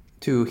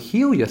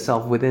heal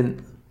yourself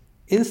within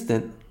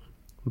instant,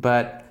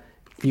 but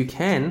you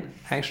can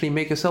actually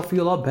make yourself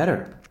feel a lot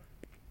better.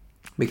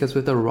 Because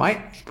with the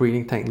right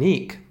breathing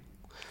technique,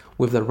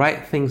 with the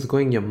right things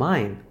going in your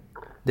mind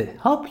that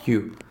help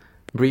you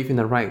breathe in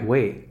the right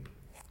way,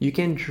 you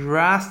can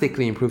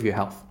drastically improve your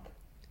health.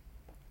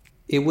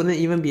 It wouldn't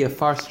even be a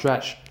far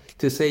stretch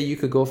to say you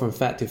could go from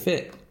fat to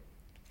fit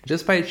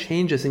just by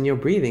changes in your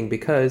breathing,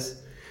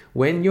 because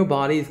when your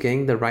body is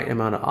getting the right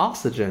amount of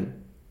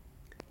oxygen,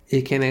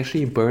 it can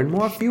actually burn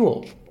more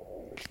fuel.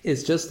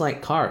 It's just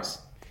like cars.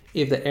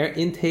 If the air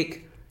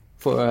intake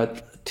for a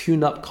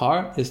tuned-up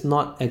car is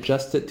not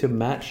adjusted to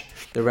match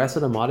the rest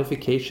of the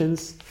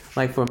modifications,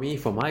 like for me,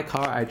 for my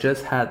car, I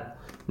just had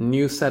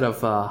new set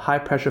of high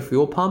pressure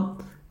fuel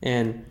pump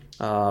and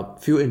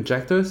fuel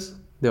injectors.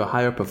 They were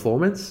higher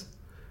performance.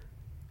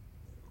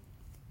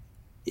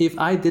 If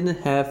I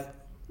didn't have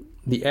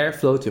the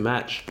airflow to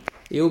match,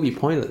 it will be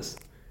pointless.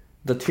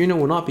 The tuner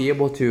will not be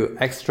able to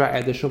extract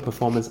additional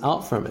performance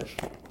out from it.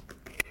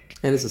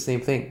 And it's the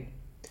same thing.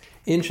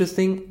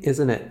 Interesting,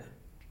 isn't it?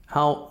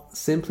 How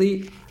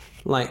simply,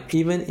 like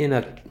even in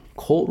a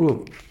cold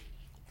room,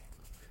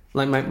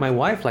 like my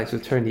wife likes to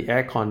turn the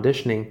air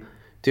conditioning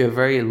to a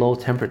very low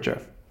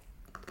temperature.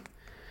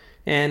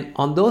 And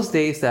on those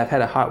days that I've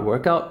had a hard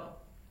workout,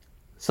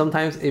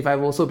 sometimes if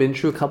I've also been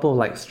through a couple of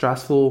like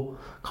stressful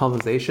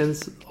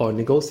conversations or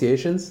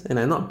negotiations and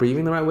I'm not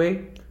breathing the right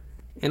way,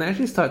 and I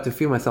actually start to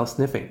feel myself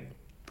sniffing.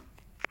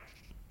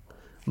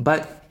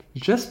 But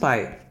just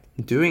by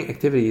doing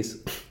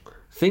activities,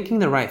 thinking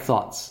the right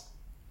thoughts,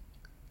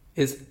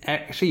 it's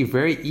actually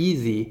very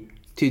easy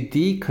to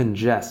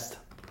decongest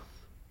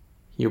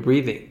your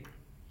breathing.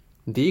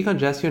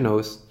 Decongest your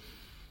nose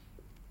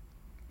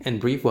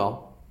and breathe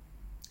well.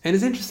 And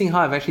it's interesting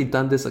how I've actually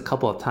done this a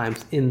couple of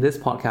times in this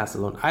podcast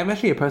alone. I'm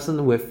actually a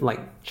person with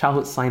like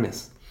childhood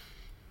sinus.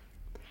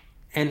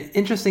 And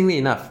interestingly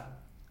enough,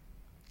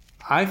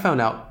 I found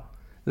out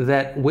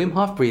that Wim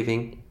Hof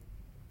breathing,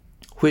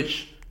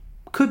 which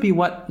could be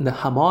what the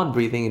Hamon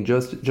breathing in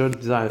Joe's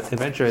Bizarre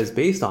Adventure is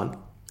based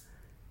on,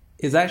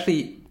 is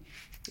actually,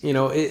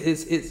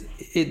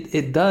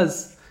 it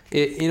does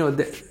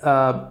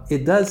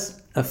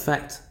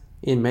affect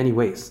in many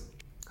ways.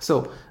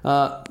 So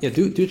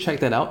do check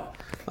that out.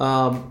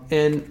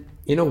 And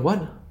you know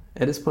what?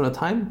 At this point of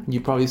time,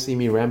 you probably see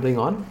me rambling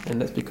on, and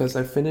that's because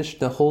I finished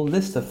the whole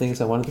list of things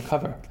I wanted to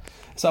cover.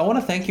 So I want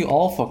to thank you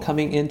all for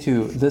coming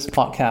into this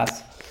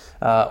podcast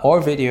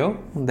or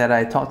video that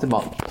I talked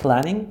about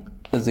planning,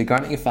 the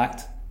Ziegarnik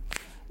effect,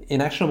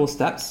 in-actionable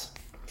steps,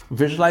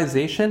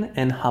 visualization,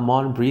 and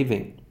Hamon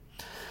breathing.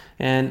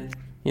 And,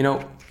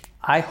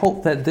 I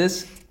hope that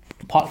this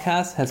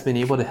podcast has been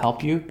able to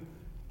help you.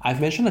 I've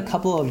mentioned a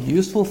couple of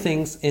useful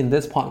things in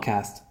this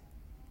podcast,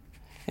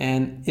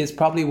 and it's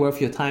probably worth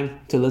your time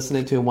to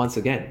listen to it once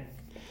again.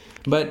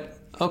 But,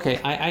 okay,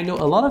 I know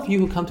a lot of you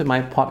who come to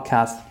my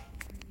podcast,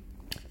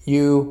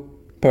 you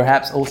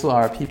perhaps also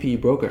are a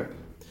PPE broker.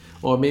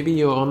 Or maybe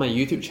you're on my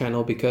YouTube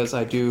channel because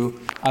I do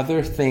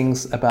other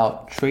things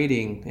about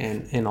trading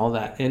and all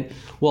that. And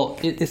well,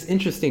 it's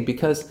interesting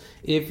because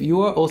if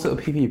you are also a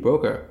PPE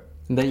broker,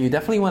 then you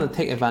definitely want to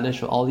take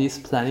advantage of all these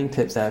planning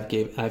tips that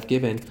I've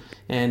given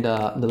and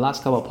the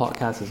last couple of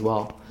podcasts as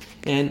well.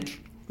 And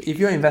if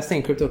you're investing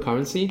in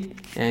cryptocurrency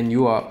and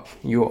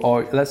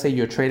or let's say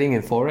you're trading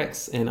in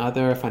Forex and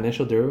other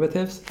financial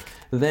derivatives,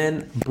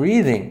 then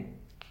breathing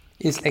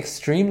is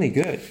extremely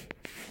good.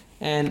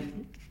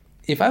 And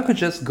if I could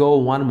just go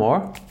one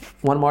more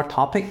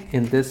topic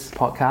in this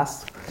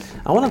podcast,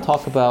 I want to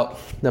talk about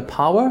the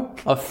power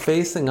of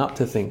facing up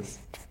to things.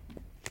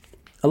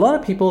 A lot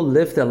of people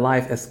live their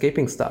life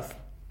escaping stuff.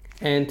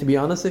 And to be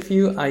honest with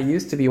you, I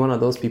used to be one of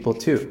those people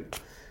too.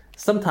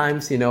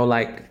 Sometimes,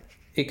 like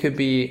it could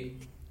be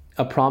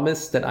a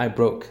promise that I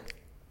broke.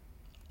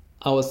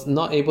 I was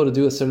not able to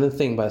do a certain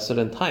thing by a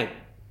certain time.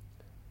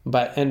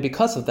 And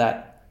because of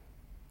that,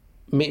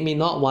 made me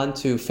not want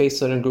to face a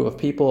certain group of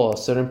people or a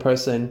certain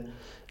person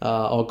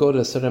or go to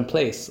a certain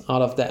place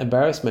out of that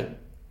embarrassment.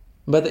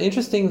 But the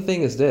interesting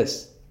thing is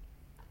this.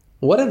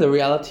 What if the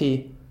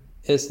reality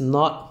is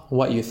not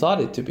what you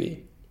thought it to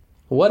be?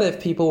 What if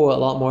people were a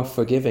lot more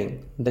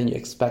forgiving than you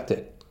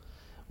expected?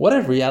 What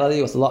if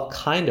reality was a lot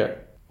kinder?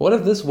 What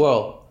if this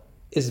world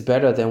is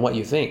better than what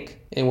you think?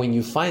 And when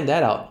you find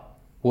that out,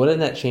 wouldn't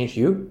that change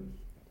you?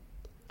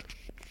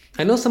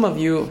 I know some of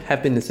you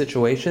have been in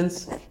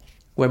situations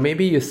where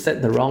maybe you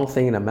said the wrong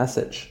thing in a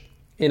message,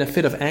 in a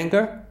fit of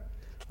anger,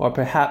 or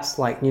perhaps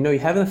you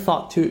haven't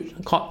thought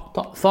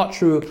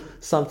through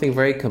something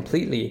very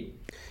completely,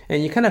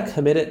 and you kind of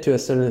committed to a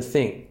certain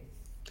thing.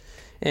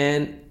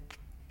 And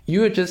you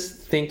were just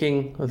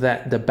thinking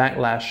that the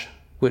backlash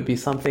would be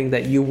something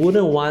that you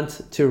wouldn't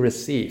want to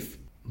receive.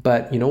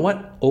 But you know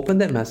what? Open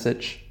that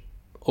message,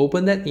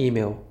 open that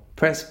email,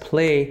 press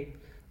play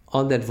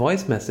on that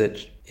voice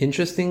message,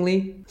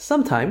 Interestingly,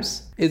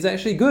 sometimes it's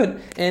actually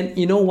good. And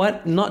you know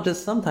what? Not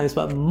just sometimes,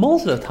 but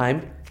most of the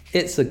time,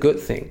 it's a good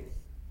thing.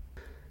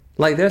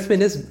 Like there's been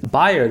this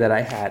buyer that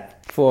I had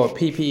for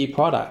PPE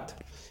product,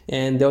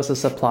 and there was a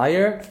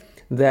supplier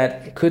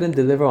that couldn't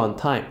deliver on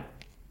time.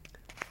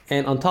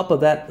 And on top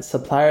of that,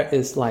 supplier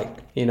is like,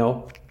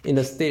 in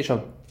the stage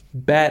of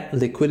bad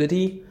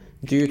liquidity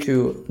due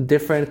to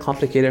different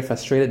complicated,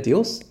 frustrated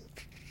deals.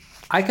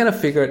 I kind of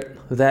figured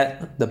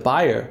that the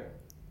buyer,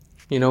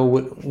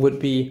 would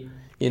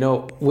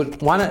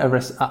want an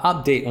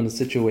update on the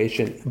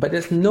situation, but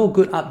there's no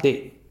good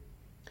update.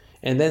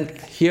 And then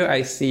here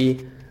I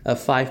see a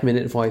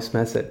 5-minute voice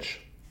message.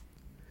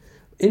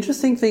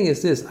 Interesting thing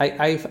is this,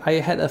 I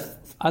had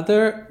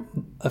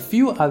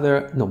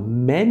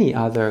many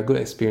other good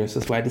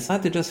experiences where I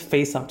decided to just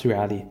face up to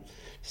reality.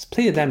 Just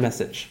play that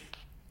message.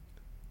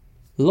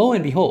 Lo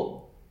and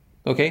behold,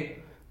 okay,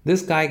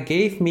 this guy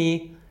gave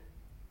me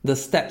the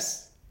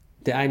steps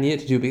that I needed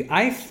to do, because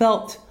I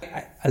felt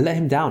I let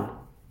him down,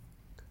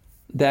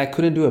 that I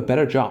couldn't do a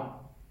better job.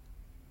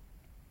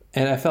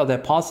 And I felt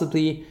that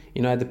possibly,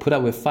 I had to put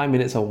up with 5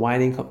 minutes of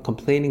whining,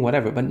 complaining,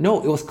 whatever. But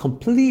no, it was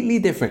completely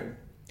different.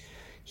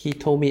 He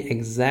told me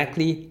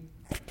exactly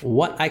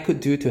what I could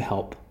do to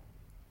help.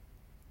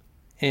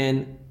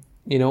 And,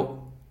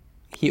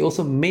 he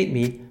also made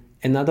me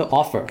another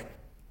offer.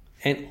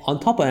 And on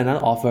top of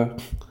another offer,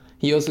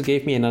 he also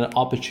gave me another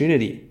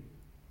opportunity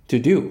to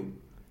do.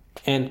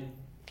 And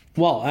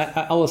wow,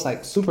 I was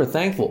like super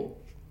thankful.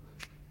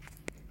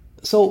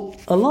 So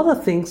a lot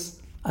of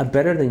things are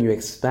better than you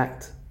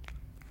expect.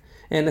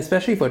 And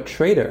especially for a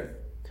trader,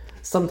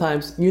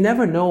 sometimes you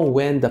never know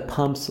when the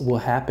pumps will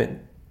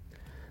happen.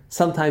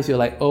 Sometimes you're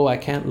like, oh, I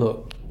can't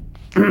look.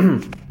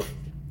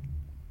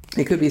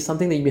 It could be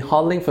something that you've been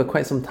hodling for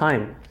quite some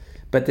time,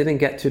 but didn't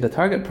get to the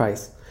target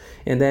price.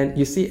 And then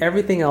you see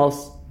everything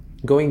else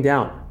going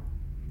down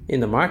in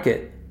the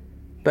market.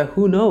 But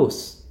who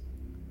knows?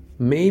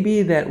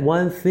 Maybe that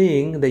one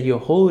thing that you're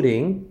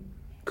holding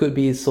could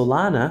be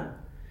Solana,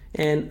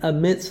 and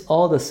amidst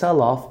all the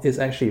sell-off is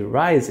actually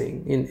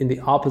rising in the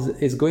opposite,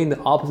 is going the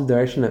opposite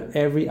direction of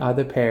every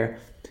other pair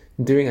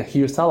during a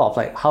huge sell-off,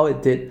 like how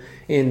it did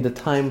in the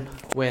time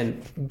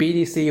when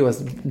BTC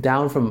was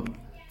down from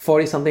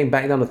 40 something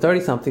back down to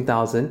 30 something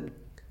thousand,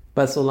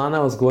 but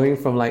Solana was going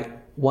from like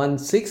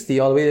 160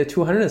 all the way to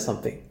 200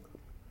 something.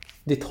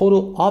 The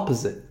total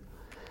opposite.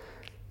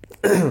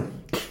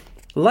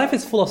 Life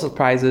is full of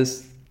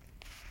surprises,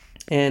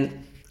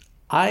 and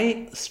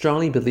I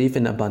strongly believe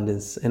in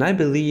abundance, and I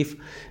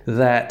believe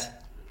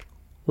that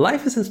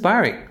life is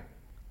inspiring.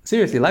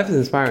 Seriously, life is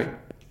inspiring.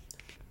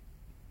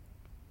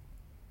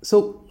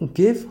 So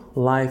give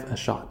life a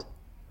shot.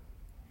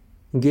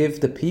 Give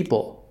the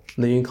people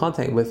that you're in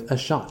contact with a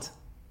shot.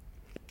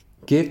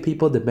 Give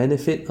people the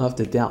benefit of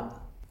the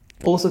doubt.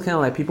 Also kind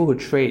of like people who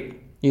trade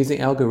using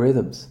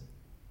algorithms.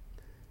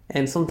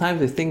 And sometimes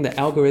they think the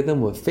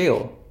algorithm will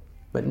fail,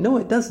 but no,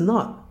 it does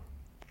not.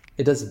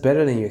 It does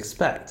better than you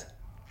expect.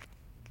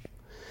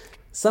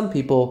 Some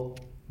people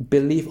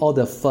believe all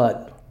the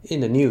FUD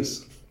in the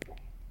news,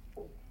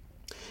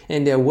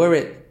 and they're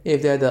worried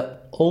if they're the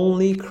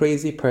only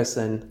crazy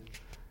person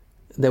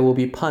that will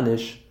be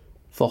punished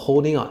for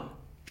holding on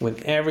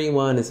when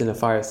everyone is in a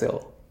fire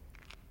sale.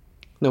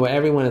 No, when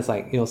everyone is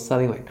like,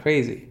 selling like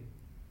crazy.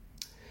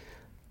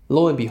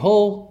 Lo and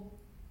behold,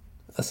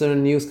 a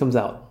certain news comes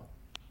out.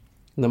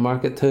 The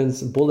market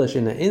turns bullish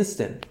in an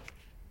instant.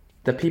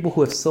 The people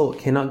who have sold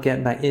cannot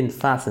get back in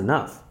fast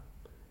enough.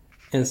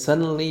 And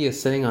suddenly you're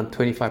sitting on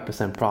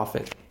 25%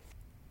 profit.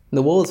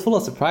 The world is full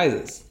of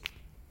surprises.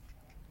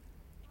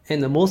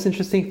 And the most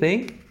interesting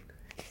thing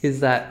is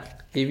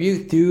that if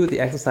you do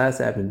the exercise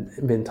that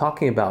I've been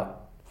talking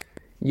about,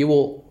 you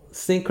will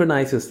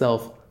synchronize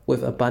yourself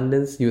with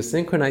abundance. You will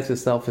synchronize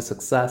yourself with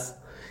success.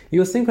 You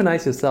will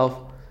synchronize yourself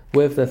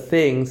with the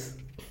things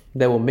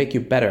that will make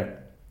you better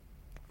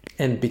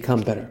and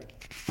become better.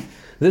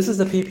 This is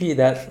the PP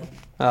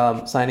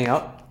that signing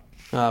out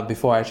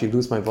before I actually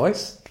lose my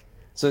voice.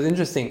 So it's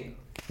interesting,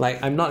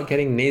 like I'm not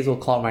getting nasal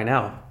clog right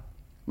now,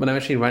 but I'm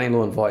actually running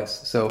low on voice.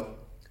 So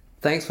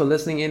thanks for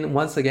listening in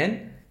once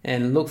again,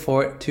 and look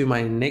forward to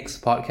my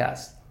next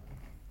podcast.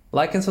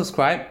 Like and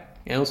subscribe,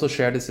 and also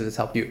share this if this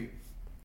helped you.